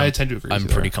think. I tend to agree. I'm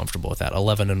pretty comfortable with that.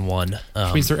 11-1,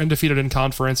 which means they're undefeated in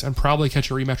conference and probably catch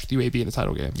a rematch with UAB in the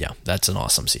title game. Yeah, that's an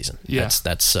awesome season. Yeah.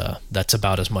 That's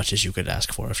about as much as you could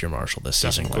ask for if you're Marshall this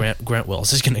season. Definitely. Grant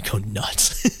Wells is going to go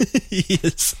nuts.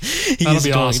 He's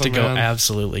going awesome, to go man.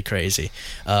 absolutely crazy.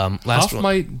 Huff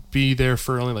might be there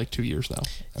for only like 2 years now.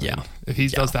 I mean, if he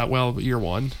does that well year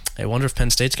one. I wonder if Penn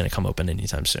State's going to come open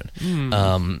anytime soon.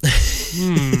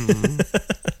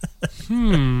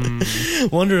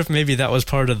 Wonder if maybe that was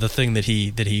part of the thing that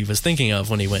he was thinking of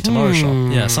when he went to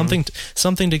Marshall. Yeah, something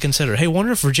to consider. Hey,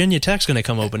 wonder if Virginia Tech's going to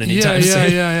come open anytime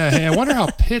soon. Yeah. Hey, I wonder how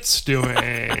Pitt's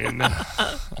doing.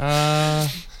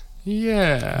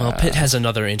 Yeah. Well, Pitt has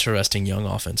another interesting young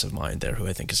offensive mind there who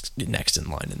I think is next in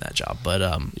line in that job. But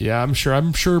yeah, I'm sure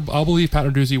I'll believe Pat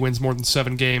Narduzzi wins more than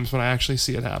 7 games when I actually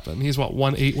see it happen. He's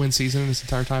one 8-win season in his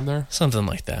entire time there? Something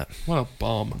like that. What a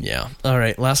bum. Yeah. All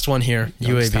right, last one here.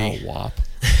 UAB. Wop.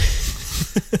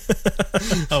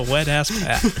 A wet ass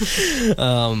Pat.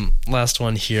 Last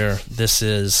one here. This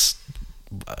is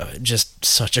just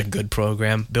such a good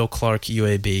program. Bill Clark,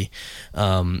 UAB.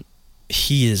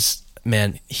 He is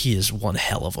one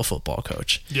hell of a football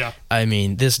coach. Yeah. I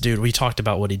mean, this dude, we talked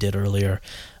about what he did earlier.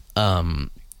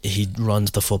 He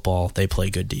runs the football. They play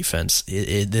good defense.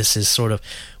 This is sort of,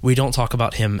 we don't talk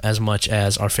about him as much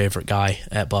as our favorite guy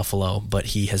at Buffalo, but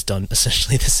he has done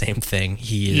essentially the same thing.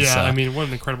 He is. Yeah, I mean, what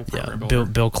an incredible program. Yeah,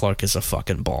 Bill Clark is a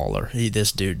fucking baller.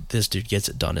 This dude gets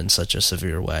it done in such a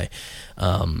severe way.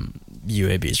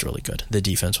 UAB is really good. The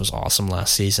defense was awesome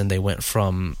last season. They went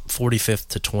from 45th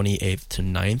to 28th to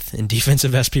 9th in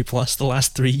defensive SP plus the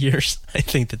last 3 years. I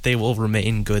think that they will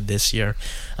remain good this year.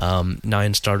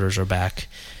 9 starters are back,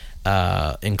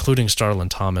 including Starlin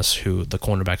Thomas, the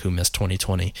cornerback who missed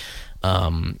 2020.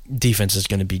 Defense is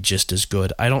going to be just as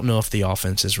good. I don't know if the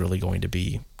offense is really going to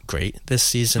be great this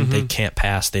season. They can't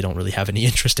pass. They don't really have any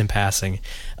interest in passing.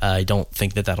 I don't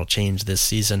think that that'll change this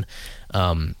season.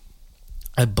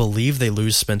 I believe they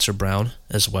lose Spencer Brown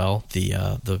as well,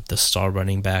 the star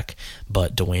running back,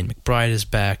 but Dwayne McBride is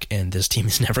back, and this team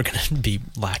is never going to be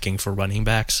lacking for running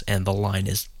backs, and the line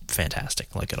is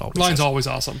fantastic, like it always Line's is. always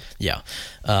awesome. Yeah.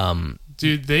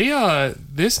 Dude,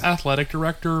 this athletic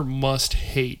director must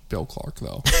hate Bill Clark,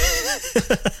 though.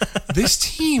 This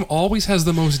team always has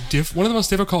one of the most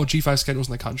difficult G5 schedules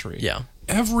in the country. Yeah.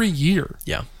 Every year.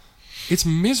 Yeah. It's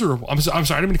miserable. I'm sorry,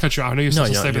 I didn't mean to cut you off. I know you're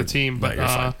supposed to stay with the team, but you're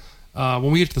fine.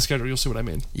 When we get to the schedule, you'll see what I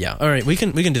mean. Yeah. All right, we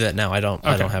can do that now. I don't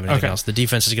have anything else. The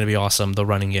defense is going to be awesome. The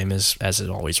running game is as it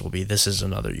always will be. This is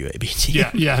another UAB team.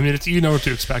 Yeah. I mean, you know what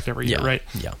to expect every year, right?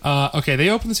 Yeah. Okay, they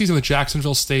open the season with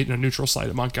Jacksonville State in a neutral site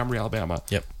at Montgomery, Alabama.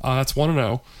 Yep. That's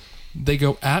 1-0. They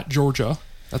go at Georgia.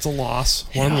 That's a loss.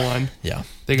 1-1. Yeah.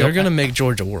 They're going to make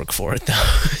Georgia work for it, though.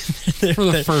 For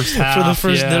the first half.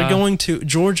 They're going to.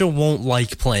 Georgia won't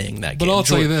like playing that game. But I'll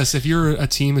tell you this: if you're a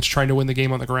team that's trying to win the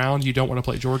game on the ground, you don't want to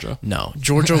play Georgia. No,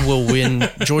 Georgia will win.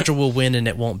 Georgia will win, and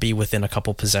it won't be within a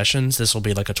couple possessions. This will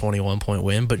be like a 21-point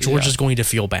win. But Georgia's going to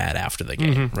feel bad after the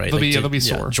game, right? They'll be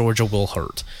sore. Georgia will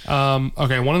hurt.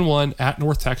 Okay, 1-1 at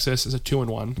North Texas is a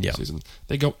 2-1 season.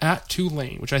 They go at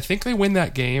Tulane, which I think they win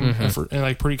that game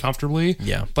pretty comfortably.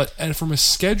 Yeah. But from a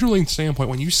scheduling standpoint,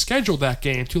 when you scheduled that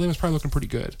game, Tulane was probably looking pretty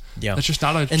good. Yeah. That's just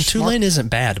not a Tulane isn't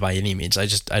bad by any means. I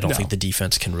don't think the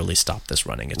defense can really stop this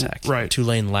running attack. Right.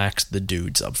 Tulane lacks the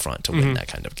dudes up front to win that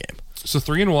kind of game. So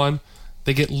 3-1,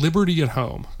 they get Liberty at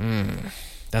home.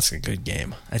 That's a good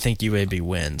game. I think UAB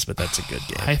wins, but that's a good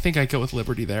game. I think I go with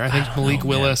Liberty there. I think Malik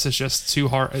Willis is just too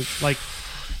hard. Like,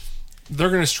 they're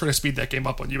going to try to speed that game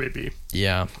up on UAB.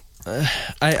 Yeah.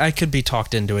 I could be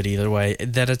talked into it either way.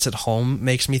 That it's at home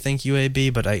makes me think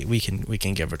UAB, but we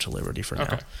can give her to Liberty for now.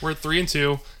 Okay, we're at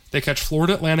 3-2. They catch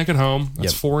Florida Atlantic at home.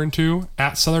 That's 4-2.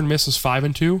 At Southern Miss is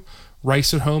 5-2.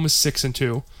 Rice at home is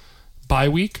 6-2. Bye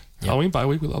week. Halloween bye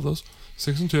week. We love those.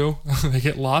 6-2. They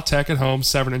get La Tech at home,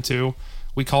 7-2.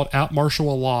 We called at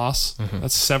Marshall a loss.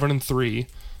 That's 7-3.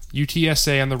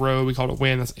 UTSA on the road, we called it a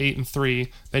win. That's 8-3.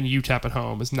 Then UTEP at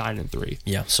home is 9-3.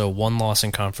 Yeah, so one loss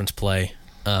in conference play.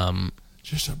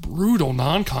 Just a brutal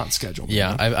non-con schedule.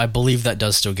 Yeah, I believe that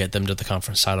does still get them to the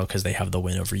conference title because they have the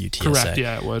win over UTSA. Correct.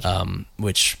 Yeah, it would.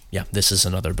 Which, this is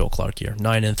another Bill Clark year.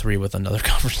 9-3 with another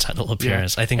conference title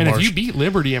appearance. Yeah. I think. And if you beat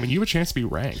Liberty, I mean, you have a chance to be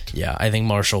ranked. Yeah, I think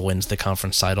Marshall wins the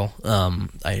conference title.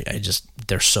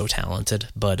 They're so talented,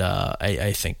 but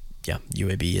I think. Yeah,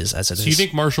 UAB is as it is. So you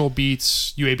think Marshall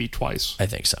beats UAB twice? I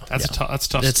think so. That's tough.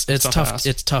 It's tough.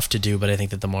 It's tough to do, but I think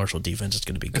that the Marshall defense is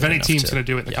going to be good. If any team's going to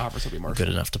do it in the conference, it'll be Marshall.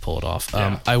 Good enough to pull it off.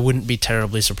 I wouldn't be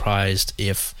terribly surprised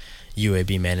if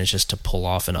UAB manages to pull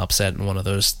off an upset in one of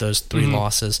those three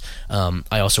losses.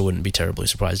 I also wouldn't be terribly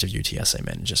surprised if UTSA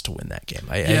manages to win that game.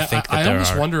 I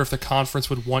almost wonder if the conference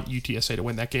would want UTSA to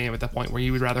win that game at that point, where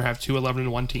you would rather have two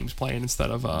 11-1 teams playing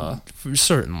instead of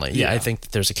certainly. Yeah, I think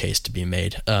that there's a case to be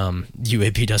made.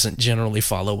 UAB doesn't generally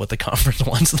follow what the conference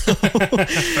wants, though.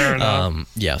 Fair enough.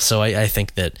 So I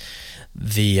think that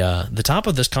the top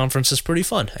of this conference is pretty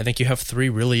fun. I think you have three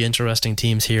really interesting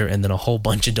teams here, and then a whole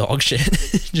bunch of dog shit.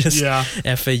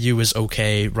 FAU is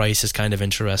okay. Rice is kind of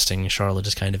interesting. Charlotte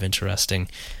is kind of interesting.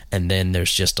 And then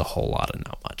there's just a whole lot of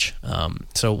not much.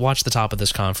 So watch the top of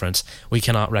this conference. We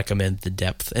cannot recommend the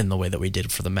depth in the way that we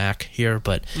did for the MAC here,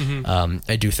 but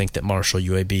I do think that Marshall,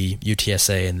 UAB,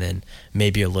 UTSA, and then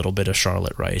maybe a little bit of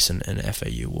Charlotte, Rice, and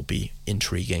FAU will be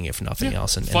intriguing, if nothing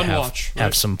else, and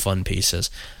have some fun pieces.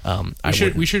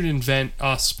 We should invent,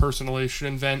 us personally, should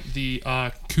invent the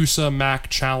CUSA MAC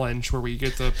challenge, where we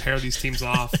get to pair these teams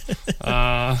off.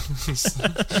 It's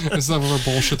not whatever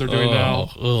bullshit they're doing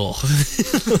now.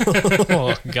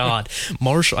 Oh God,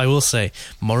 Marshall. I will say,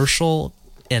 Marshall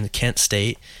and Kent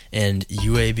State and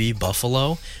UAB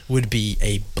Buffalo would be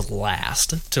a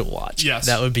blast to watch. Yes,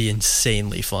 that would be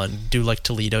insanely fun. Do like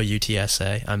Toledo,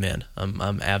 UTSA. I'm in.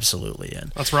 I'm absolutely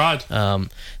in. That's right.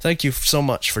 Thank you so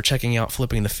much for checking out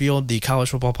Flipping the Field, the college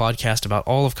football podcast about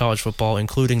all of college football,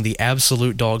 including the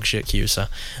absolute dog shit CUSA.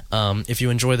 If you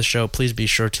enjoy the show, please be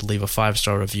sure to leave a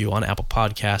 5-star review on Apple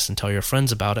Podcasts and tell your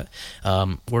friends about it.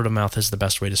 Word of mouth is the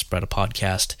best way to spread a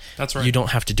podcast. That's right. You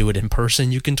don't have to do it in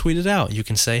person. You can tweet it out. You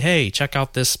can say, hey, check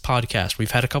out this podcast.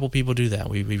 We've had a couple people do that.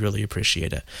 We really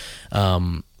appreciate it.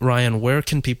 Ryan, where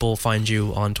can people find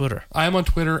you on Twitter? I am on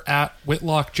Twitter at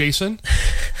WhitlockJason.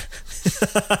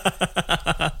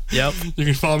 Yep. You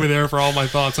can follow me there for all my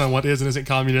thoughts on what is and isn't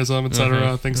communism,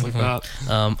 etc., things like that.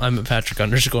 I'm at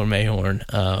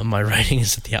Patrick_Mayhorn. My writing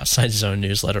is at the Outside Zone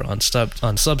newsletter on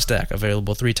Substack,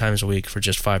 available 3 times a week for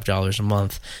just $5 a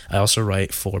month. I also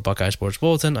write for Buckeye Sports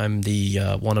Bulletin. I'm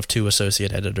the one of 2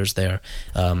 associate editors there.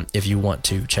 If you want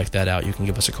to check that out, you can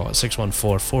give us a call at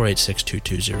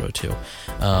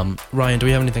 614-486-2202. Ryan, do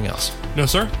we have anything else? No,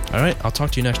 sir. All right, I'll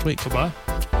talk to you next week. Bye-bye.